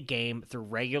in the game through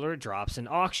regular drops and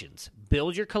auctions.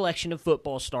 Build your collection of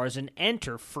football stars and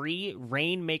enter free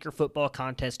Rainmaker Football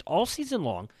contest all season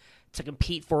long to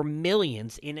compete for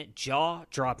millions in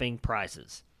jaw-dropping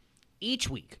prizes. Each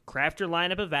week, craft your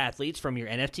lineup of athletes from your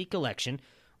NFT collection,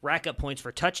 rack up points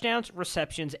for touchdowns,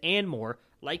 receptions, and more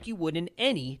like you would in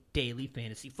any daily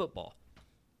fantasy football.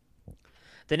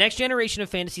 The next generation of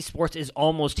fantasy sports is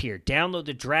almost here. Download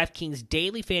the DraftKings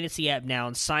Daily Fantasy app now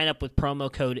and sign up with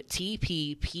promo code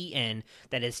TPPN.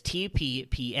 That is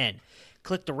TPPN.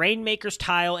 Click the Rainmakers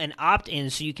tile and opt in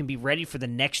so you can be ready for the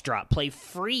next drop. Play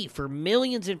free for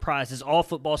millions in prizes all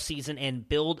football season and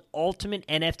build ultimate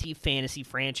NFT fantasy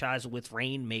franchise with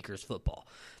Rainmakers Football.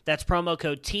 That's promo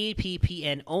code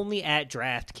TPPN only at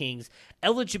DraftKings.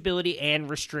 Eligibility and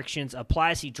restrictions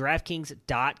apply. See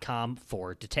DraftKings.com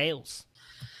for details.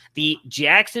 The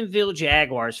Jacksonville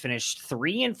Jaguars finished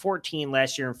 3-14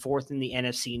 last year and fourth in the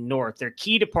NFC North. Their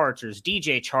key departures,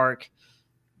 DJ Chark,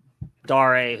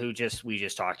 Dare, who we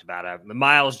just talked about,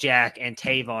 Miles Jack, and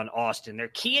Tavon Austin. Their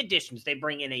key additions, they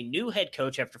bring in a new head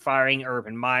coach after firing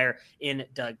Urban Meyer in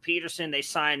Doug Peterson. They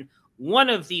sign one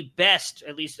of the best,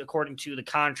 at least according to the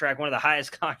contract, one of the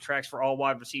highest contracts for all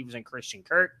wide receivers in Christian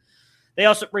Kirk. They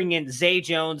also bring in Zay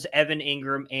Jones, Evan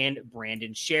Ingram, and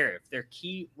Brandon Sheriff. Their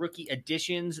key rookie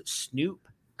additions, Snoop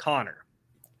Connor.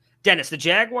 Dennis, the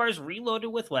Jaguars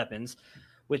reloaded with weapons.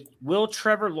 Will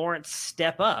Trevor Lawrence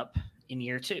step up in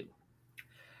year 2?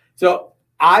 So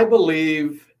I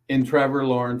believe in Trevor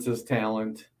Lawrence's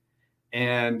talent,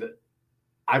 and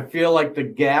I feel like the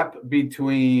gap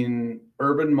between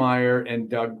Urban Meyer and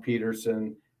Doug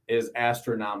Peterson is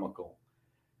astronomical.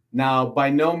 Now, by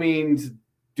no means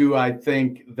do I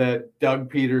think that Doug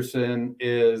Peterson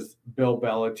is Bill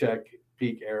Belichick,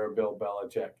 peak era Bill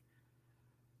Belichick.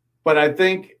 But I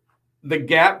think the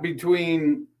gap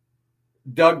between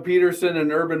Doug Peterson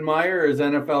and Urban Meyer as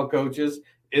NFL coaches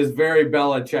is very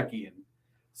Belichickian.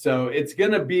 So it's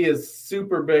going to be a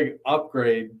super big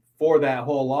upgrade for that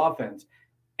whole offense.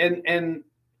 And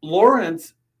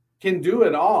Lawrence can do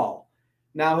it all.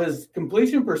 Now, his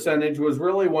completion percentage was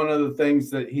really one of the things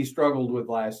that he struggled with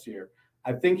last year.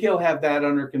 I think he'll have that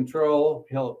under control.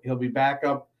 He'll be back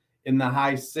up in the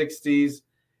high 60s.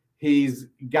 He's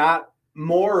got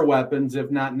more weapons, if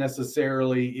not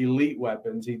necessarily elite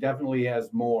weapons. He definitely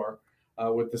has more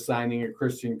with the signing of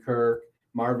Christian Kirk.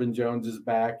 Marvin Jones is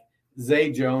back.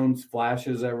 Zay Jones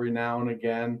flashes every now and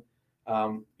again.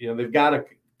 They've got a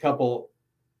couple.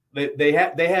 They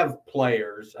have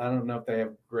players. I don't know if they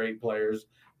have great players,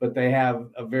 but they have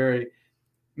a very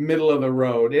middle of the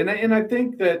road. And I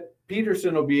think that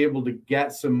Peterson will be able to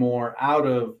get some more out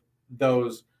of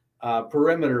those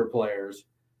perimeter players.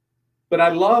 But I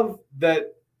love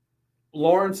that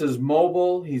Lawrence is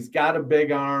mobile. He's got a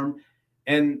big arm.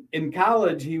 And in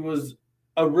college, he was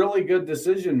a really good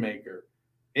decision maker.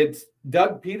 It's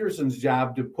Doug Peterson's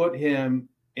job to put him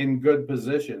in good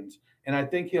positions. And I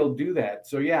think he'll do that.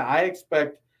 So, yeah, I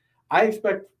expect,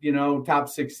 top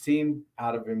 16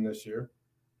 out of him this year.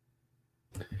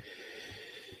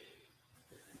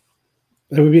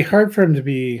 It would be hard for him to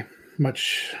be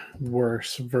much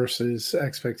worse versus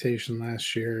expectation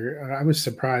last year. I was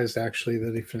surprised, actually,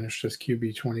 that he finished as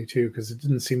QB 22 because it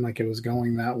didn't seem like it was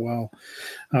going that well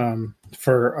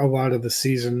for a lot of the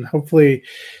season. Hopefully,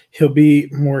 he'll be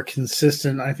more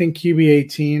consistent. I think QB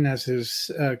 18 as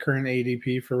his current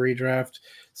ADP for redraft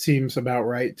seems about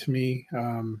right to me.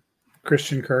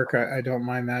 Christian Kirk, I don't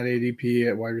mind that ADP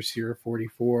at wide receiver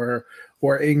 44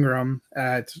 or Ingram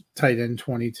at tight end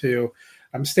 22.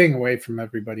 I'm staying away from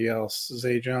everybody else.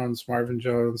 Zay Jones, Marvin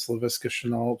Jones, Laviska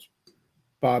Shenault,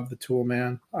 Bob the Tool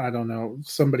Man. I don't know.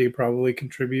 Somebody probably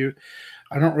contribute.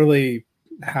 I don't really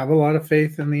have a lot of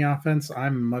faith in the offense.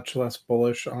 I'm much less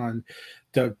bullish on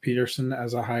Doug Peterson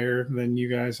as a hire than you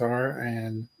guys are.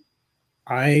 And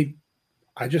I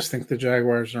just think the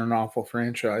Jaguars are an awful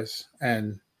franchise.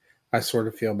 And I sort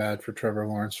of feel bad for Trevor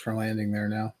Lawrence for landing there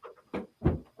now.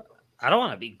 I don't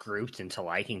want to be grouped into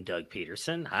liking Doug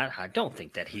Peterson. I don't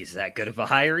think that he's that good of a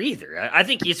hire either. I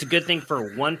think he's a good thing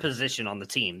for one position on the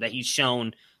team that he's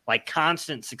shown like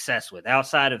constant success with.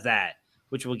 Outside of that,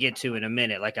 which we'll get to in a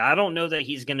minute, like I don't know that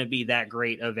he's going to be that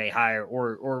great of a hire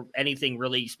or anything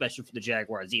really special for the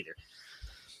Jaguars either.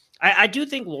 I do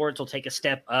think Lawrence will take a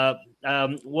step up.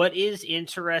 What is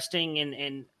interesting,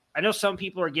 and I know some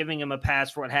people are giving him a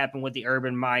pass for what happened with the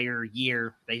Urban Meyer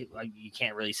year. You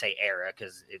can't really say era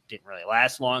because it didn't really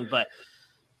last long, but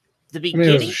the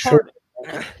beginning part,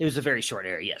 it was a very short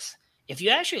era, yes. If you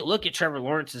actually look at Trevor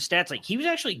Lawrence's stats, like he was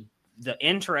actually, the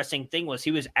interesting thing was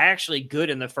he was actually good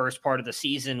in the first part of the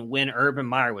season when Urban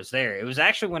Meyer was there. It was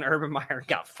actually when Urban Meyer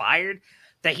got fired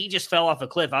that he just fell off a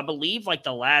cliff. I believe like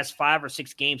the last 5 or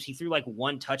 6 games, he threw like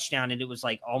 1 touchdown and it was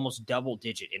like almost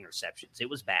double-digit interceptions. It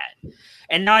was bad.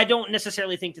 And now I don't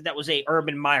necessarily think that was a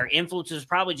Urban Meyer influence. It was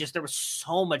probably just there was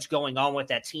so much going on with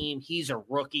that team. He's a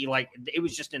rookie. Like it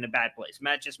was just in a bad place.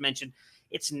 Matt just mentioned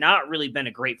it's not really been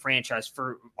a great franchise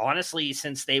for honestly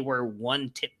since they were 1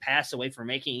 tip pass away from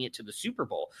making it to the Super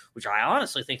Bowl, which I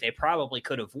honestly think they probably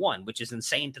could have won, which is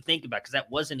insane to think about because that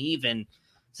wasn't even –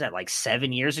 is that like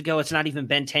 7 years ago? It's not even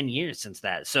been 10 years since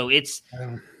that. So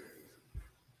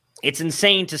it's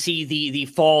insane to see the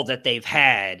fall that they've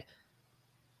had.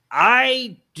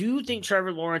 I do think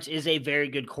Trevor Lawrence is a very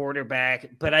good quarterback,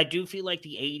 but I do feel like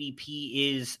the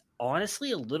ADP is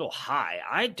honestly a little high.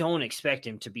 I don't expect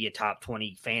him to be a top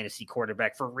 20 fantasy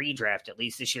quarterback for redraft, at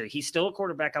least this year. He's still a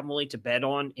quarterback I'm willing to bet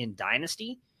on in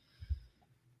Dynasty,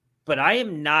 but I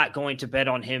am not going to bet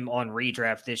on him on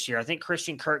redraft this year. I think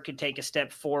Christian Kirk could take a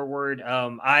step forward.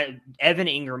 Evan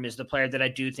Ingram is the player that I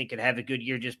do think could have a good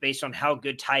year just based on how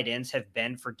good tight ends have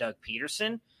been for Doug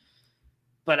Peterson.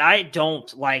 But I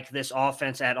don't like this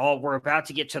offense at all. We're about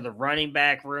to get to the running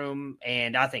back room,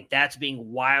 and I think that's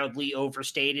being wildly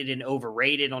overstated and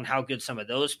overrated on how good some of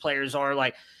those players are.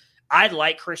 Like, I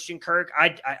like Christian Kirk.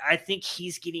 I think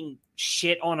he's getting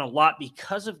shit on a lot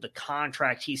because of the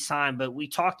contract he signed, but we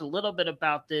talked a little bit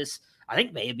about this. I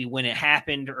think maybe when it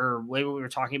happened, or maybe we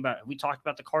talked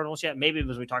about the Cardinals yet. Maybe it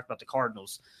was we talked about the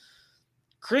Cardinals.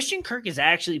 Christian Kirk has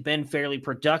actually been fairly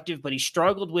productive, but he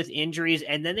struggled with injuries,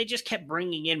 and then they just kept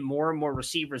bringing in more and more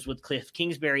receivers with Cliff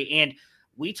Kingsbury, and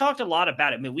we talked a lot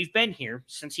about it. I mean, we've been here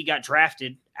since he got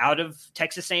drafted out of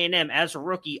Texas A&M as a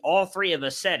rookie. All three of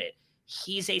us said it.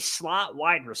 He's a slot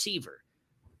wide receiver.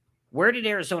 Where did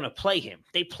Arizona play him?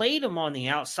 They played him on the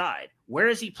outside. Where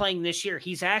is he playing this year?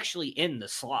 He's actually in the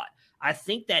slot. I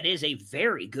think that is a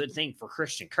very good thing for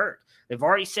Christian Kirk. They've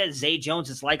already said Zay Jones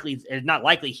is not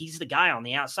likely. He's the guy on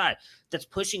the outside that's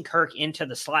pushing Kirk into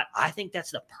the slot. I think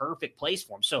that's the perfect place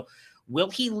for him. So will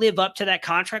he live up to that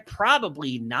contract?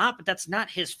 Probably not, but that's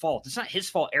not his fault. It's not his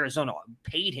fault Jacksonville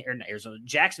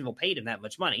paid him that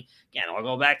much money. Again, I'll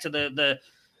go back to the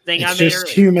thing I made earlier. It's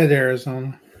just humid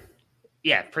Arizona.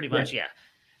 Yeah, pretty much, yeah.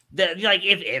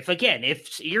 If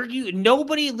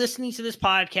nobody listening to this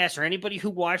podcast or anybody who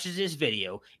watches this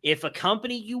video, if a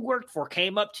company you worked for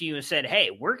came up to you and said,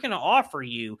 hey, we're going to offer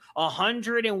you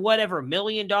 $100 and whatever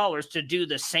 $million to do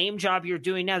the same job you're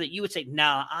doing now, that you would say,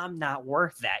 nah, I'm not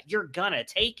worth that. You're going to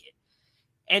take it.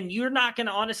 And you're not going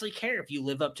to honestly care if you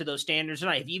live up to those standards or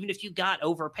not. Even if you got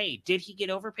overpaid. Did he get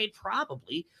overpaid?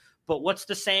 Probably. But what's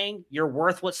the saying? You're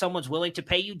worth what someone's willing to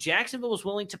pay you. Jacksonville was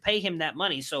willing to pay him that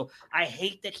money. So I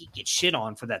hate that he gets shit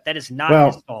on for that. That is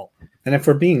not his fault. And if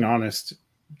we're being honest,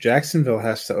 Jacksonville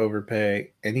has to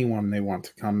overpay anyone they want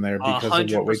to come there because 100%.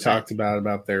 Of what we talked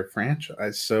about their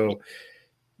franchise. So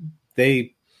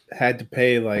they had to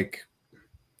pay like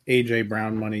A.J.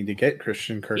 Brown money to get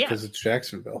Christian Kirk because it's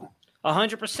Jacksonville.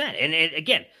 100%. And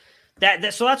again,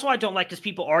 so that's why I don't like, because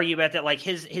people argue about that. Like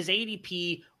his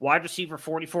ADP wide receiver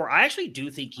 44, I actually do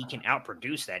think he can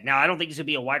outproduce that. Now, I don't think he's going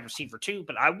to be a wide receiver 2,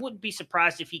 but I wouldn't be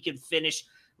surprised if he could finish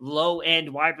low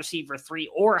end wide receiver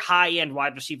 3 or high end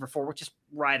wide receiver 4, which is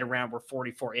right around where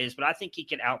 44 is. But I think he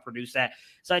can outproduce that.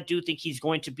 So I do think he's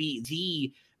going to be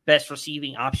the best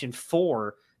receiving option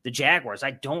for the Jaguars.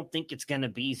 I don't think it's going to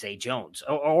be Zay Jones,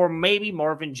 or maybe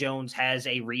Marvin Jones has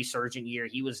a resurgent year.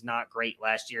 He was not great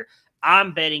last year.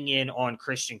 I'm betting in on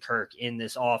Christian Kirk in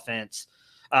this offense.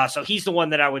 So he's the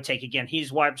one that I would take again.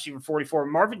 He's wide receiver 44.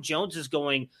 Marvin Jones is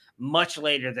going much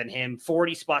later than him,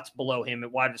 40 spots below him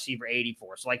at wide receiver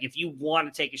 84. So, like, if you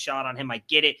want to take a shot on him, I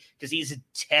get it, because he's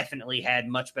definitely had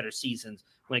much better seasons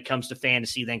when it comes to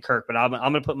fantasy than Kirk. But I'm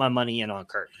going to put my money in on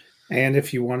Kirk. And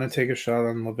if you want to take a shot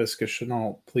on Laviska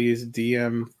Shenault, please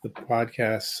DM the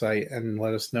podcast site and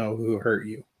let us know who hurt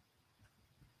you.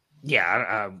 Yeah,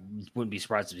 I wouldn't be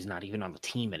surprised if he's not even on the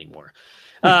team anymore.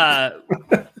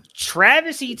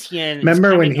 Travis Etienne.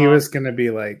 Remember when he was going to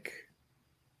be like,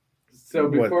 so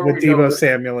before what Deebo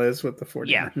Samuel is with the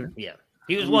 40? Yeah.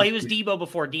 He was Deebo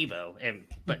before Deebo,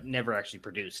 but never actually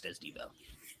produced as Deebo.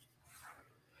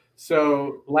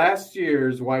 So last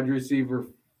year's wide receiver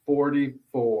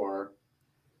 44,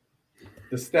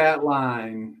 the stat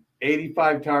line: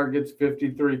 85 targets,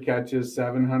 53 catches,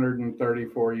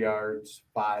 734 yards,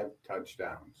 5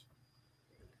 touchdowns.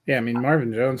 Yeah, I mean,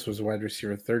 Marvin Jones was wide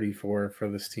receiver 34 for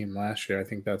this team last year. I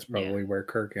think that's probably where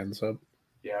Kirk ends up.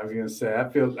 Yeah, I was going to say,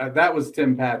 that was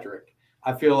Tim Patrick.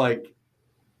 I feel like.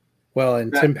 Well,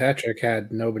 and Tim Patrick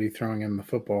had nobody throwing him the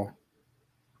football.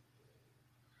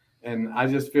 And I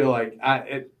just feel like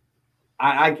I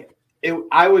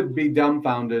would be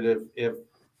dumbfounded if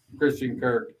Christian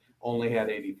Kirk only had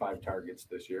 85 targets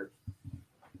this year.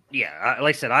 Yeah,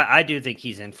 like I said, I do think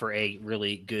he's in for a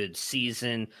really good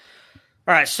season.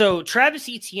 All right, so Travis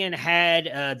Etienne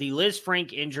had the Liz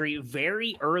Frank injury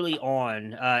very early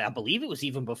on. I believe it was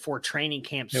even before training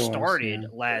camp started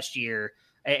last year,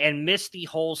 and missed the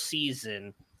whole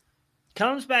season.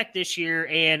 Comes back this year,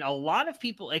 and a lot of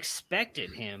people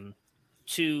expected him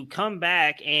to come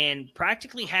back and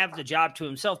practically have the job to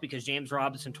himself because James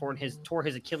Robinson tore his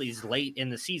Achilles late in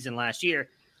the season last year.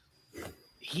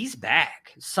 He's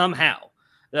back somehow.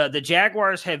 The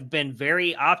Jaguars have been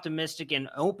very optimistic and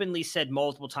openly said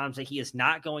multiple times that he is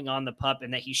not going on the PUP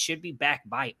and that he should be back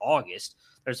by August.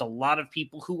 There's a lot of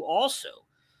people who also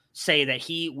say that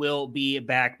he will be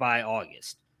back by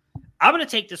August. I'm going to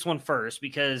take this one first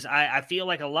because I feel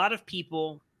like a lot of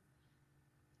people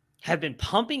have been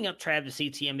pumping up Travis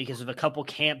Etienne because of a couple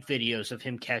camp videos of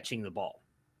him catching the ball.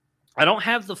 I don't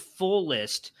have the full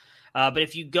list, but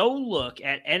if you go look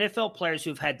at NFL players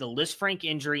who've had the Lisfranc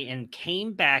injury and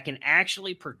came back and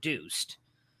actually produced,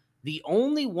 the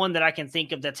only one that I can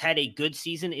think of that's had a good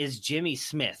season is Jimmy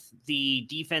Smith, the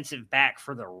defensive back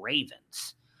for the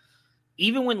Ravens.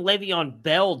 Even when Le'Veon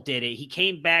Bell did it, he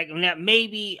came back. And that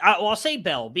maybe I'll say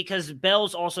Bell because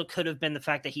Bell's also could have been the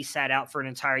fact that he sat out for an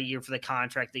entire year for the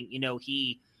contract thing.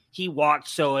 He walked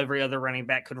so every other running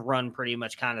back could run pretty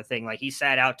much kind of thing. Like he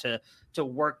sat out to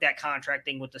work that contract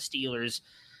thing with the Steelers.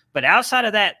 But outside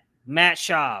of that, Matt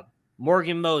Schaub,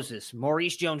 Morgan Moses,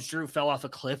 Maurice Jones-Drew fell off a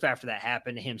cliff after that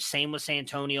happened to him. Same with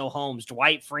Santonio Holmes,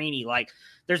 Dwight Freeney. Like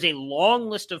there's a long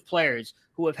list of players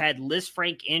who have had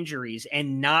Lisfranc injuries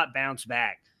and not bounced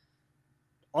back.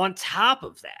 On top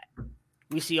of that,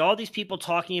 we see all these people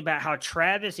talking about how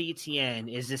Travis Etienne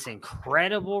is this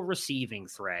incredible receiving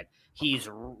threat. He's,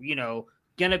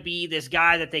 going to be this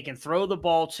guy that they can throw the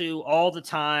ball to all the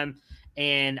time.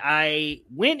 And I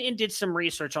went and did some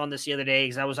research on this the other day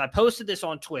because I posted this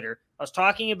on Twitter. I was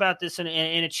talking about this in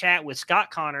a chat with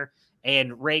Scott Connor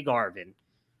and Ray Garvin.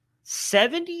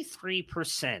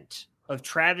 73% of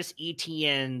Travis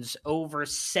Etienne's over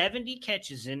 70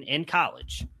 catches in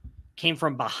college came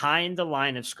from behind the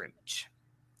line of scrimmage.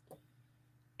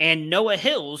 And Noah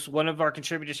Hills, one of our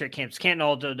contributors here at Campus Canton,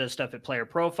 also does stuff at Player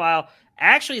Profile,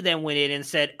 actually then went in and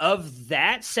said of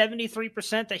that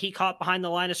 73% that he caught behind the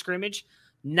line of scrimmage,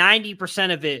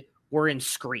 90% of it were in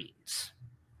screens,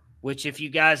 which if you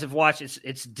guys have watched,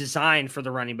 it's designed for the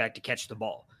running back to catch the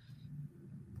ball.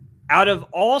 Out of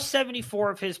all 74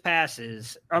 of his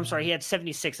passes, he had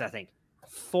 76, I think.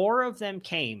 4 of them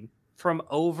came from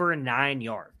over 9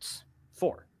 yards.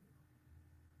 4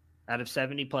 out of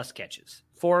 70-plus catches.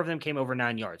 4 of them came over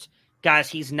 9 yards. Guys,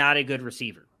 he's not a good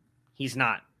receiver. He's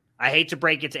not. I hate to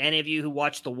break it to any of you who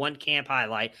watched the one camp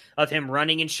highlight of him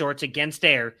running in shorts against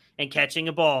air and catching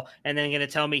a ball and then going to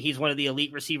tell me he's one of the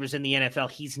elite receivers in the NFL.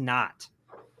 He's not.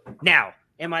 Now,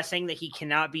 am I saying that he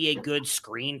cannot be a good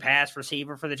screen pass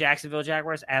receiver for the Jacksonville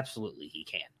Jaguars? Absolutely, he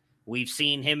can. We've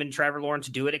seen him and Trevor Lawrence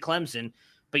do it at Clemson.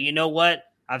 But you know what?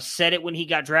 I've said it when he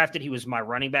got drafted. He was my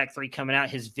running back 3 coming out.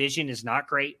 His vision is not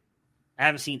great. I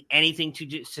haven't seen anything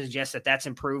to suggest that that's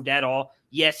improved at all.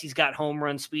 Yes, he's got home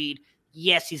run speed.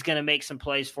 Yes, he's going to make some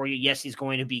plays for you. Yes, he's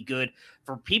going to be good.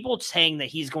 For people saying that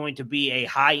he's going to be a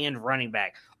high-end running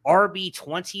back,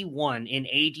 RB21 in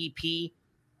ADP,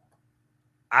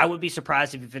 I would be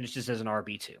surprised if he finishes as an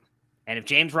RB2. And if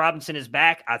James Robinson is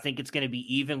back, I think it's going to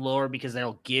be even lower because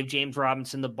they'll give James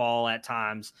Robinson the ball at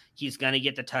times. He's going to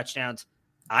get the touchdowns.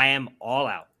 I am all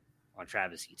out on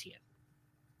Travis Etienne.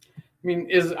 I mean,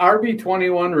 is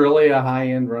RB21 really a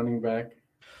high-end running back?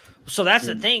 So that's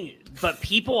the thing. But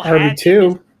people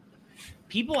RB2.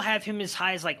 People have him as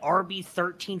high as like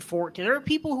RB13, 14. There are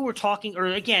people who are talking, or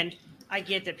again, I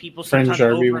get that people sometimes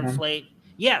overinflate.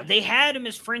 Yeah, they had him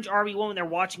as fringe RB1 when they're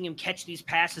watching him catch these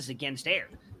passes against air.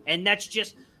 And that's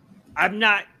just, I'm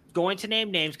not going to name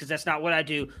names because that's not what I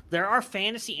do. There are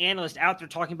fantasy analysts out there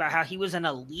talking about how he was an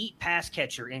elite pass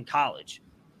catcher in college.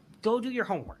 Go do your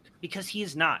homework because he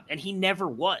is not, and he never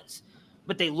was.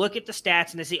 But they look at the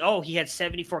stats and they say, oh, he had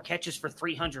 74 catches for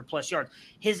 300-plus yards.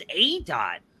 His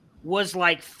ADOT was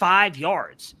like 5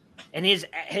 yards. And his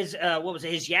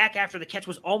yak after the catch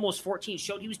was almost 14.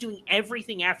 Showed he was doing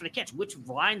everything after the catch, which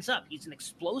lines up. He's an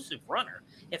explosive runner.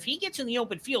 If he gets in the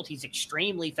open field, he's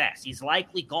extremely fast. He's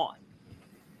likely gone.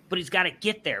 But he's got to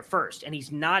get there first, and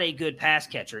he's not a good pass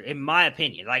catcher, in my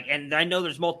opinion. And I know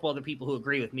there's multiple other people who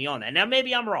agree with me on that. Now,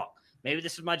 maybe I'm wrong. Maybe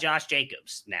this is my Josh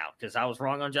Jacobs now because I was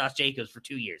wrong on Josh Jacobs for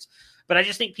 2 years. But I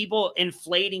just think people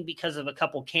inflating because of a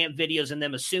couple camp videos and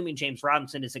them assuming James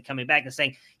Robinson isn't coming back and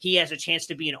saying he has a chance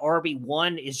to be an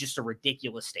RB1 is just a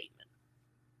ridiculous statement.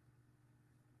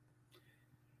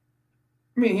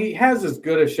 I mean, he has as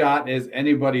good a shot as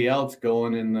anybody else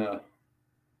going in the,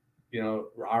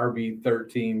 RB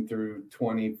 13 through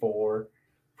 24.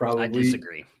 Probably. I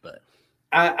disagree, but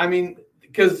I mean,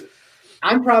 because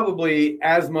I'm probably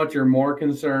as much or more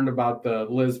concerned about the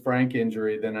Lisfranc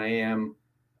injury than I am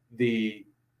the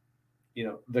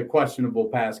questionable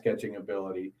pass catching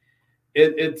ability.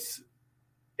 It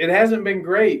hasn't been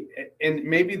great, and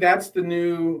maybe that's the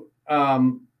new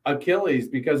Achilles,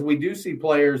 because we do see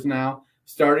players now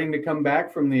starting to come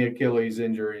back from the Achilles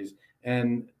injuries,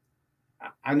 and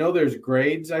I know there's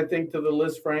grades, I think, to the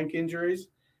Lisfranc injuries,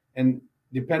 and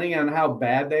depending on how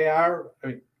bad they are,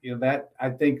 that I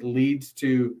think leads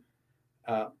to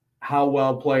how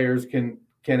well players can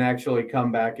actually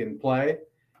come back and play.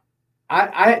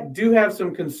 I do have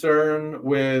some concern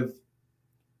with,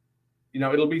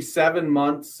 it'll be 7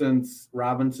 months since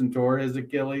Robinson tore his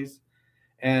Achilles,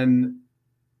 and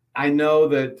I know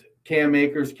that Cam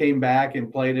Akers came back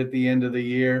and played at the end of the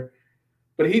year,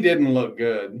 but he didn't look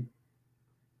good.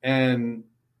 And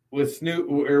with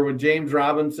James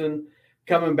Robinson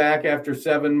coming back after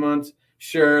 7 months,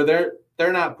 sure,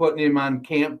 they're not putting him on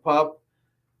camp pup,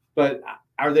 but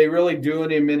are they really doing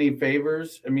him any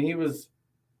favors? I mean,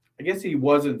 I guess he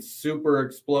wasn't super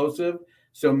explosive,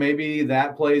 so maybe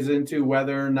that plays into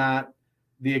whether or not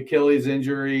the Achilles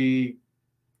injury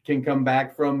can come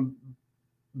back from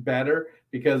better,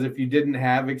 because if you didn't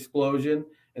have explosion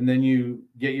and then you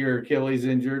get your Achilles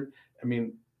injured, I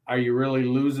mean, are you really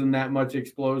losing that much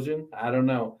explosion? I don't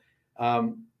know.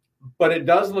 But it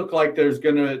does look like there's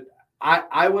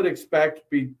I would expect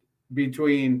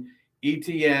between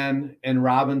ETN and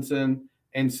Robinson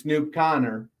and Snoop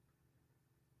Connor,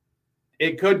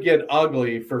 it could get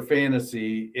ugly for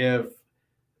fantasy if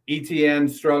ETN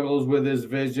struggles with his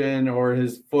vision or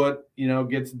his foot,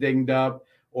 gets dinged up,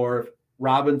 or if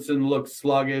Robinson looks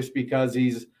sluggish because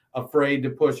he's afraid to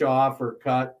push off or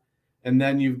cut. And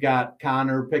then you've got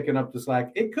Connor picking up the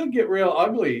slack. It could get real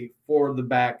ugly for the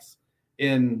backs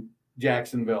in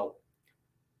Jacksonville.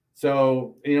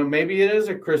 So, maybe it is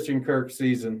a Christian Kirk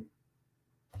season.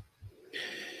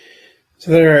 So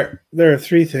there are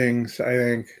three things I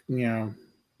think,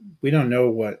 we don't know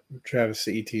what Travis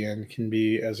Etienne can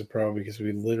be as a pro because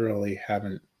we literally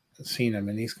haven't seen him,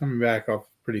 and he's coming back off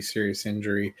a pretty serious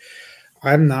injury.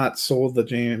 I'm not sold that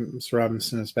James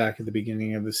Robinson is back at the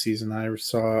beginning of the season. I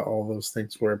saw all those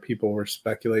things where people were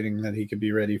speculating that he could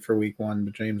be ready for week 1,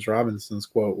 but James Robinson's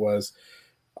quote was,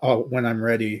 when I'm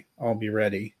ready, I'll be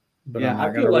ready. But I'm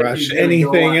not going to rush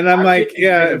anything. And I'm like,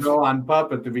 go on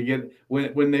pup at the beginning.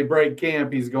 When they break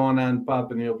camp, he's going on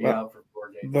pup and he'll be out for 4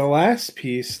 games. The last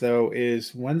piece, though,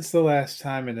 is when's the last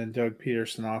time in a Doug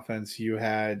Peterson offense you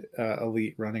had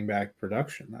elite running back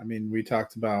production? I mean, we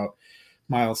talked about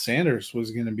Miles Sanders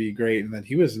was going to be great and that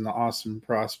he was an awesome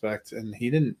prospect, and he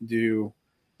didn't do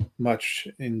much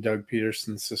in Doug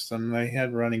Peterson's system. They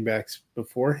had running backs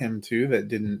before him, too, that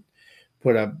didn't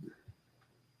put up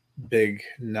big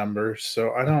numbers.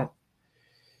 So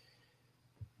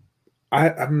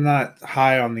I'm not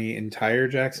high on the entire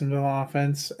Jacksonville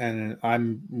offense, and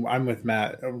I'm with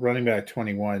Matt. Running back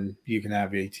 21, you can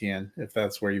have ATN if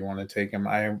that's where you want to take him.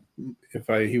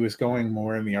 He was going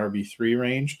more in the RB3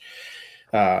 range,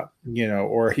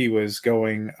 or he was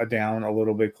going down a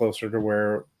little bit closer to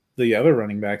where the other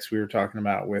running backs we were talking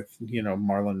about with,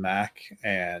 Marlon Mack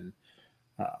and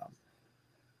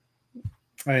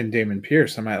Damon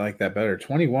Pierce, I might like that better.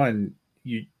 21,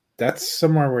 that's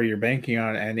somewhere where you're banking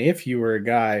on. And if you were a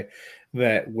guy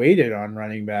that waited on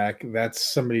running back,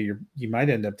 that's somebody you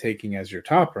might end up taking as your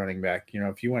top running back.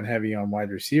 If you went heavy on wide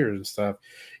receivers and stuff,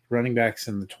 running backs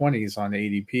in the 20s on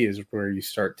ADP is where you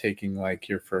start taking like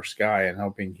your first guy and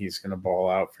hoping he's going to ball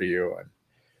out for you. And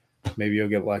maybe you'll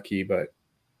get lucky, but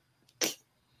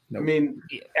nope. I mean,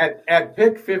 at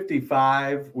pick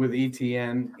 55 with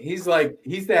ETN, he's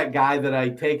that guy that I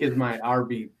take as my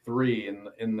RB3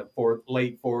 in the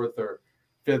late 4th or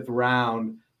 5th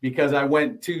round, because I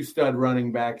went 2 stud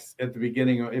running backs at the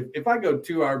beginning. If I go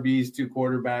 2 RBs, 2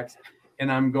 quarterbacks, and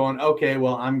I'm going, okay,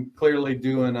 well, I'm clearly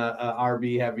doing a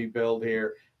RB heavy build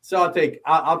here, so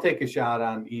I'll take a shot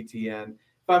on ETN.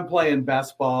 If I'm playing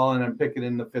best ball and I'm picking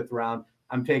in the 5th round,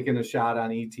 I'm taking a shot on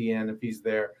ETN if he's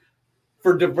there.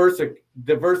 For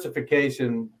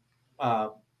diversification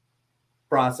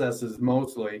processes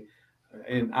mostly,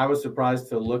 and I was surprised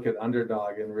to look at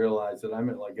Underdog and realize that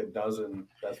I'm at like a dozen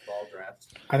best ball drafts.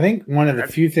 I think one of the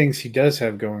few things he does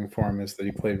have going for him is that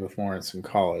he played with Lawrence in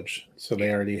college, so they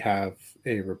already have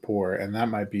a rapport, and that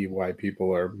might be why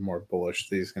people are more bullish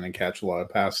that he's going to catch a lot of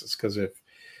passes, because if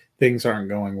things aren't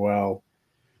going well,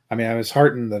 I mean, I was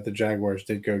heartened that the Jaguars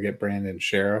did go get Brandon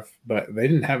Sheriff, but they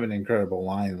didn't have an incredible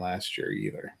line last year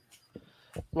either.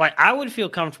 Like, I would feel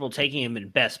comfortable taking him in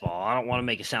best ball. I don't want to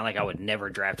make it sound like I would never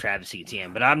draft Travis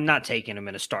Etienne, but I'm not taking him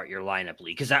in a start your lineup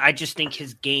league because I just think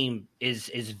his game is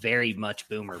very much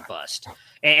boom or bust.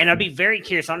 And I'd be very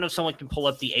curious. I don't know if someone can pull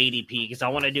up the ADP because I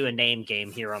want to do a name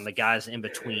game here on the guys in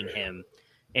between him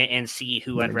and see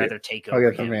who I'd rather take over. I'll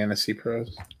get the Fantasy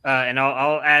Pros. And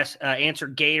I'll answer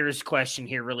Gator's question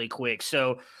here really quick.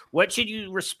 So what should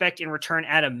you respect in return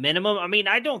at a minimum? I mean,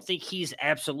 I don't think he's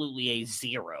absolutely a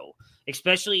zero.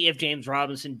 especially if James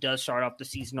Robinson does start off the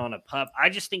season on a pup. I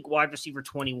just think wide receiver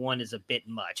 21 is a bit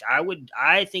much.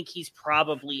 I think he's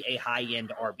probably a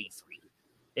high-end RB3,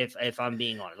 if I'm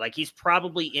being honest. Like, he's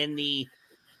probably in the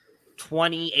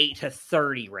 28 to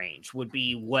 30 range would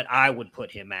be what I would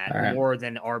put him at, more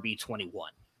than RB21.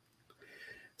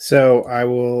 So I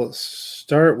will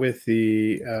start with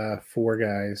the 4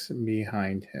 guys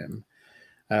behind him.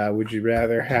 Would you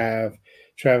rather have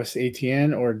Travis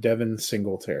Etienne or Devin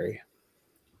Singletary?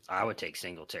 I would take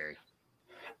Singletary.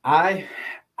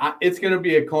 It's going to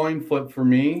be a coin flip for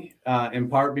me, in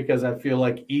part because I feel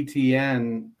like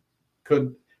Etienne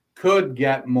could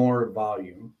get more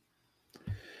volume.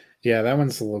 Yeah, that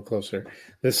one's a little closer.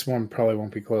 This one probably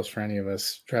won't be close for any of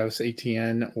us. Travis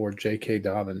Etienne or J.K.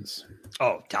 Dobbins?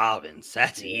 Oh, Dobbins.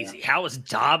 That's easy. How is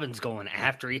Dobbins going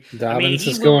after you? Dobbins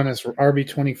is going as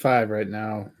RB25 right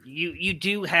now. You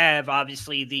do have,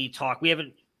 obviously, the talk.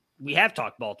 We have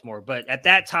talked Baltimore, but at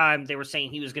that time, they were saying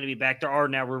he was going to be back. There are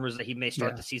now rumors that he may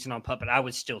start the season on pup, but I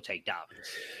would still take Dobbins.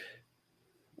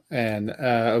 And,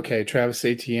 okay, Travis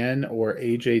Etienne or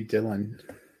A.J. Dillon?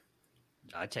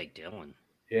 I'd take Dillon.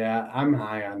 Yeah, I'm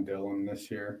high on Dillon this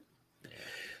year.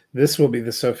 This will be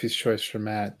the Sophie's choice for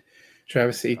Matt.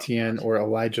 Travis Etienne or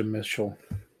Elijah Mitchell?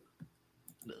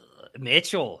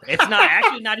 Mitchell. It's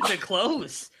not even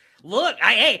close. Look,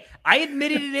 I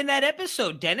admitted it in that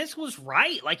episode. Dennis was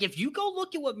right. Like, if you go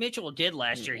look at what Mitchell did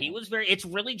last year, it's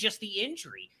really just the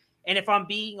injury. And if I'm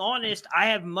being honest, I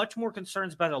have much more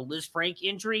concerns about a Liz Frank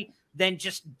injury than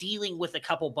just dealing with a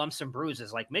couple bumps and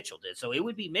bruises like Mitchell did. So it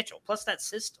would be Mitchell. Plus that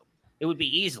system. It would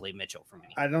be easily Mitchell for me.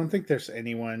 I don't think there's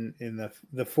anyone in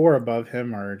the 4 above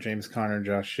him are James Conner,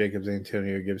 Josh Jacobs,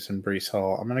 Antonio Gibson, Breece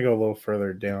Hall. I'm going to go a little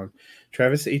further down.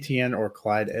 Travis Etienne or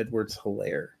Clyde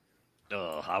Edwards-Helaire?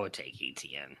 Oh, I would take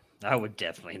Etienne. I would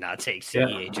definitely not take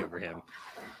CEH over him.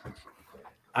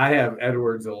 I have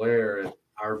Edwards-Helaire at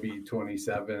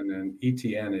RB27 and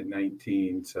Etienne at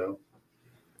 19. So,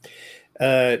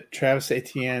 Travis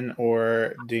Etienne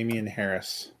or Damian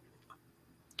Harris?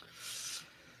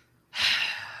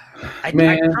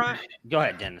 Go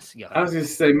ahead, Dennis. Go ahead. I was going to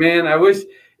say, man, I wish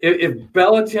if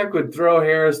Belichick would throw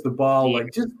Harris the ball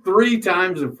like just 3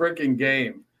 times a freaking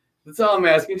game. That's all I'm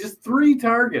asking. Just 3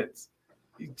 targets.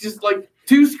 Just like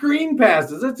 2 screen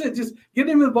passes. That's it. Just get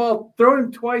him the ball, throw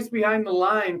him twice behind the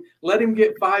line, let him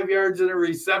get 5 yards in a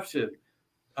reception.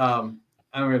 I'm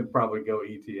going to probably go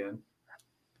Etienne.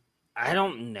 I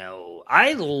don't know.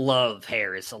 I love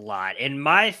Harris a lot. And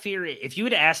my fear, if you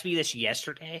would have asked me this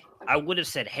yesterday, I would have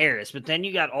said Harris. But then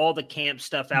you got all the camp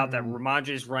stuff out that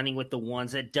Ramondre's running with the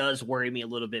ones. That does worry me a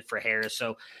little bit for Harris.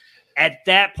 So at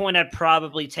that point, I'd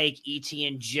probably take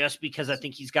Etienne just because I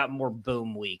think he's got more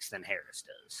boom weeks than Harris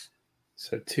does.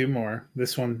 So 2 more.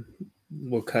 This one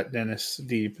will cut Dennis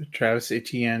deep. Travis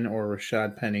Etienne or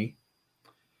Rashad Penny?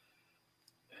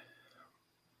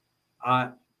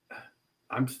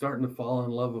 I'm starting to fall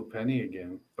in love with Penny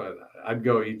again, but I'd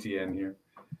go Etienne here.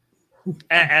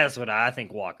 As what I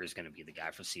think Walker's going to be the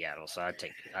guy for Seattle, so I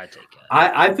take.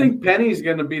 I think Penny's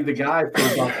going to be the guy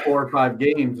for about 4 or 5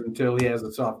 games until he has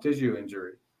a soft tissue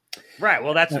injury. Right.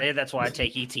 Well, that's why I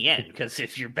take Etienne, because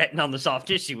if you're betting on the soft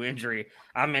tissue injury,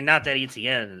 I mean, not that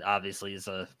Etienne obviously is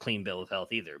a clean bill of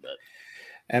health either, but.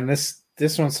 And this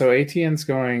one, so Etienne's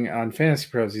going on Fantasy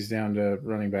Pros. He's down to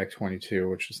running back 22,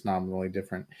 which is nominally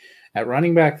different. At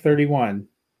running back 31,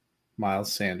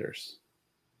 Miles Sanders.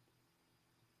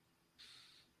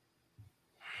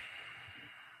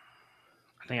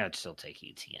 I think I'd still take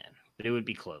Etienne, but it would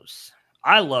be close.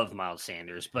 I love Miles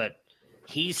Sanders, but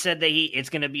he said that it's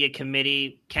going to be a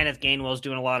committee. Kenneth Gainwell's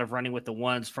doing a lot of running with the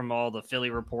ones from all the Philly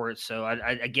reports. So,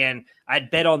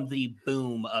 I'd bet on the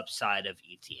boom upside of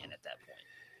Etienne at that point.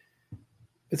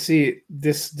 Let's see,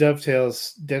 this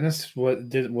dovetails. Dennis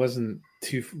didn't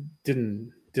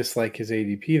dislike his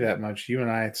ADP that much. You and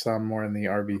I saw him more in the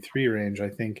RB3 range. I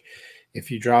think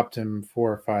if you dropped him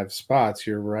 4 or 5 spots,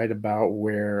 you're right about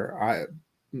where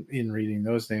in reading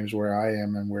those names, where I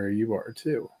am and where you are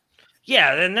too.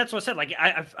 Yeah, and that's what I said. Like,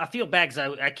 I feel bad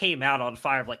because I came out on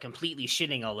fire of like completely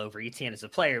shitting all over Etienne as a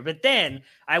player. But then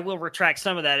I will retract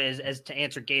some of that as to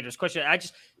answer Gator's question.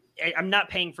 I'm not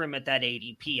paying for him at that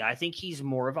ADP. I think he's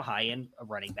more of a high-end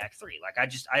running back 3. Like,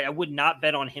 I would not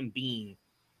bet on him being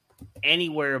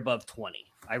anywhere above 20.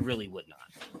 I really would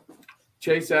not.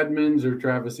 Chase Edmonds or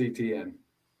Travis Etienne?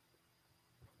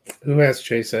 Who has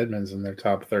Chase Edmonds in their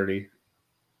top 30?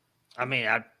 I mean,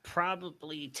 I'd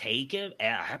probably take him.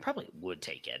 I probably would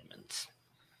take Edmonds.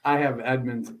 I have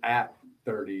Edmonds at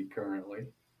 30 currently.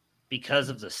 Because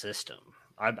of the system.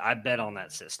 I bet on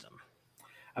that system.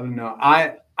 I don't know.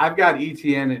 I've got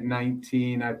ETN at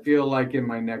 19. I feel like in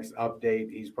my next update,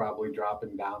 he's probably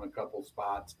dropping down a couple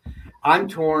spots. I'm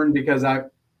torn because I've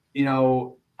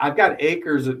got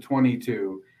Akers at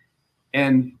 22,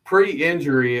 and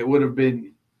pre-injury, it would have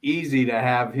been easy to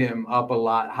have him up a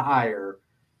lot higher,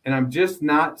 and I'm just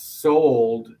not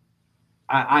sold.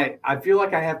 I feel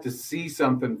like I have to see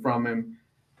something from him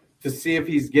to see if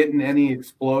he's getting any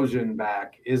explosion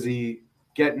back. Is he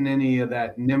getting any of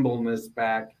that nimbleness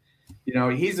back?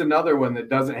 He's another one that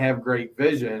doesn't have great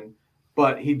vision,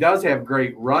 but he does have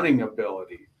great running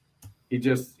ability. He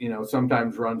just,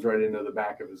 sometimes runs right into the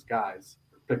back of his guys,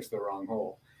 or picks the wrong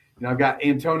hole. I've got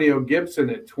Antonio Gibson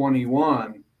at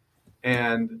 21,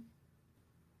 and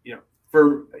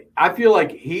I feel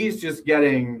like he's just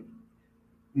getting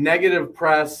negative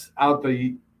press out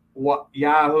the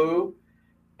Yahoo,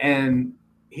 and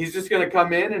he's just going to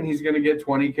come in and he's going to get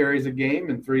 20 carries a game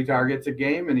and 3 targets a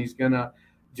game, and he's going to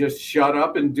just shut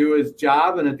up and do his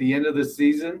job. And at the end of the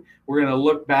season, we're going to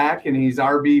look back and he's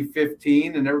RB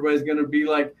 15, and everybody's going to be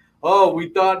like, oh, we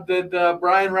thought that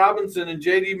Brian Robinson and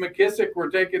J.D. McKissick were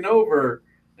taking over,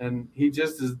 and he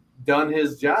just has done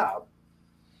his job.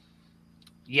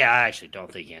 Yeah, I actually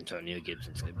don't think Antonio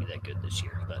Gibson's going to be that good this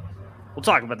year, but we'll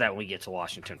talk about that when we get to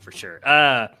Washington for sure.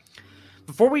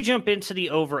 Before we jump into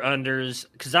the over-unders,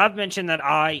 because I've mentioned that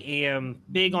I am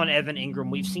big on Evan Ingram.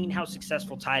 We've seen how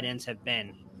successful tight ends have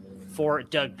been for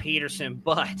Doug Peterson,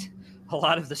 but a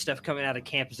lot of the stuff coming out of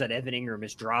camp is that Evan Ingram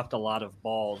has dropped a lot of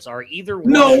balls. Are either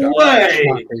one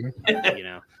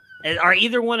Are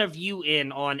either one of you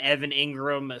in on Evan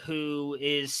Ingram, who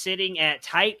is sitting at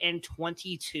tight end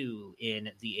 22 in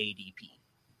the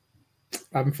ADP?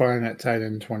 I'm fine at tight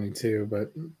end 22,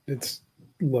 but it's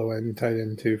low end tight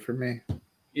end 2 for me.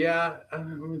 Yeah,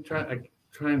 I'm trying.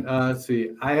 See,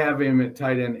 I have him at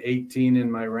tight end 18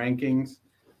 in my rankings,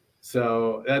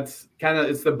 so that's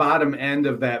it's the bottom end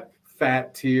of that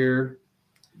fat tier.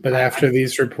 But after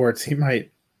these reports, he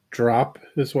might drop,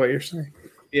 is what you're saying?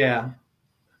 Yeah,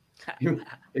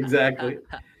 exactly.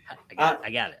 I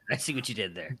got it. I see what you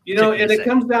did there. And it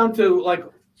comes down to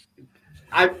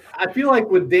I feel like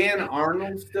with Dan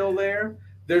Arnold still there,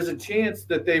 there's a chance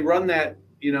that they run that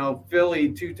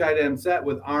Philly 2 tight end set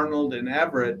with Arnold and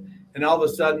Everett, and all of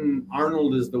a sudden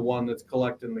Arnold is the one that's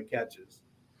collecting the catches.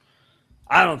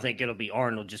 I don't think it'll be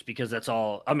Arnold just because that's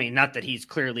all. I mean, not that he's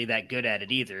clearly that good at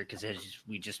it either, because as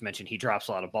we just mentioned, he drops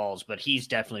a lot of balls, but he's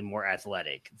definitely more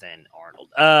athletic than Arnold.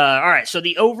 All right, so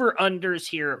the over-unders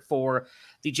here for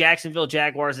the Jacksonville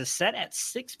Jaguars is set at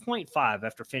 6.5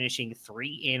 after finishing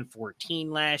 3-14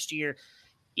 last year.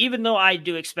 Even though I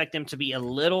do expect them to be a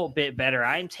little bit better,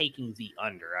 I'm taking the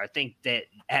under. I think that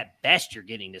at best you're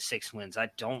getting to 6 wins. I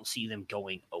don't see them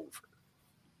going over.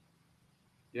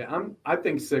 Yeah, I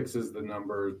think 6 is the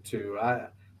number too.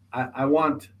 I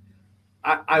want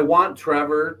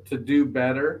Trevor to do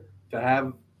better, to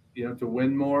have to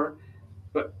win more,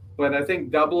 but I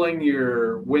think doubling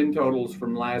your win totals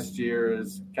from last year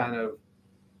is kind of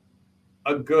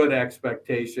a good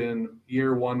expectation.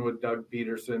 Year 1 with Doug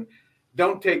Peterson.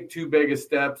 Don't take too big a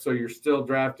step, so you're still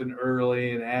drafting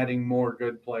early and adding more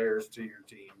good players to your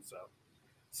team. So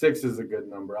 6 is a good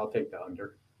number. I'll take the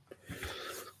under.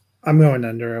 I'm going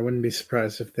under. I wouldn't be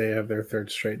surprised if they have their 3rd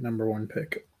straight number 1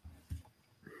 pick.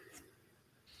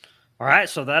 All right,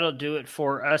 so that'll do it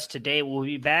for us today. We'll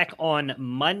be back on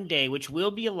Monday, which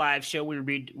will be a live show. We'll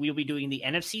be doing the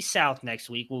NFC South next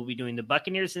week. We'll be doing the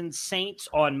Buccaneers and Saints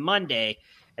on Monday.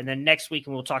 And then next week,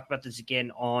 and we'll talk about this again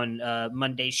on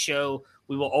Monday's show,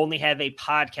 we will only have a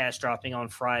podcast dropping on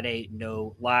Friday,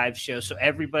 no live show. So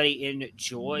everybody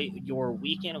enjoy your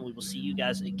weekend, and we will see you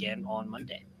guys again on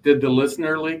Monday. Did the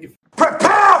listener league?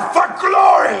 Prepare for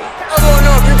glory! I don't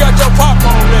know if you got your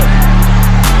popcorn ready.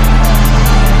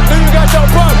 Do you got your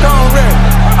popcorn ready?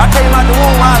 I came out the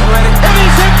womb, I was ready. And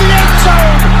he's hit the end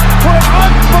zone for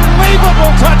an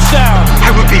unbelievable touchdown.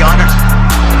 I would be honored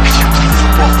if you played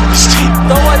football for this team.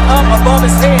 Throw it up above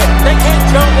his head. They can't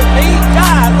jump with me.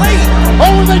 Golly.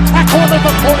 Oh, they tackle him at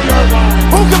the 40-yard line.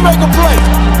 Who can make a play?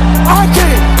 I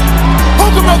can. Who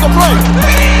can make a play?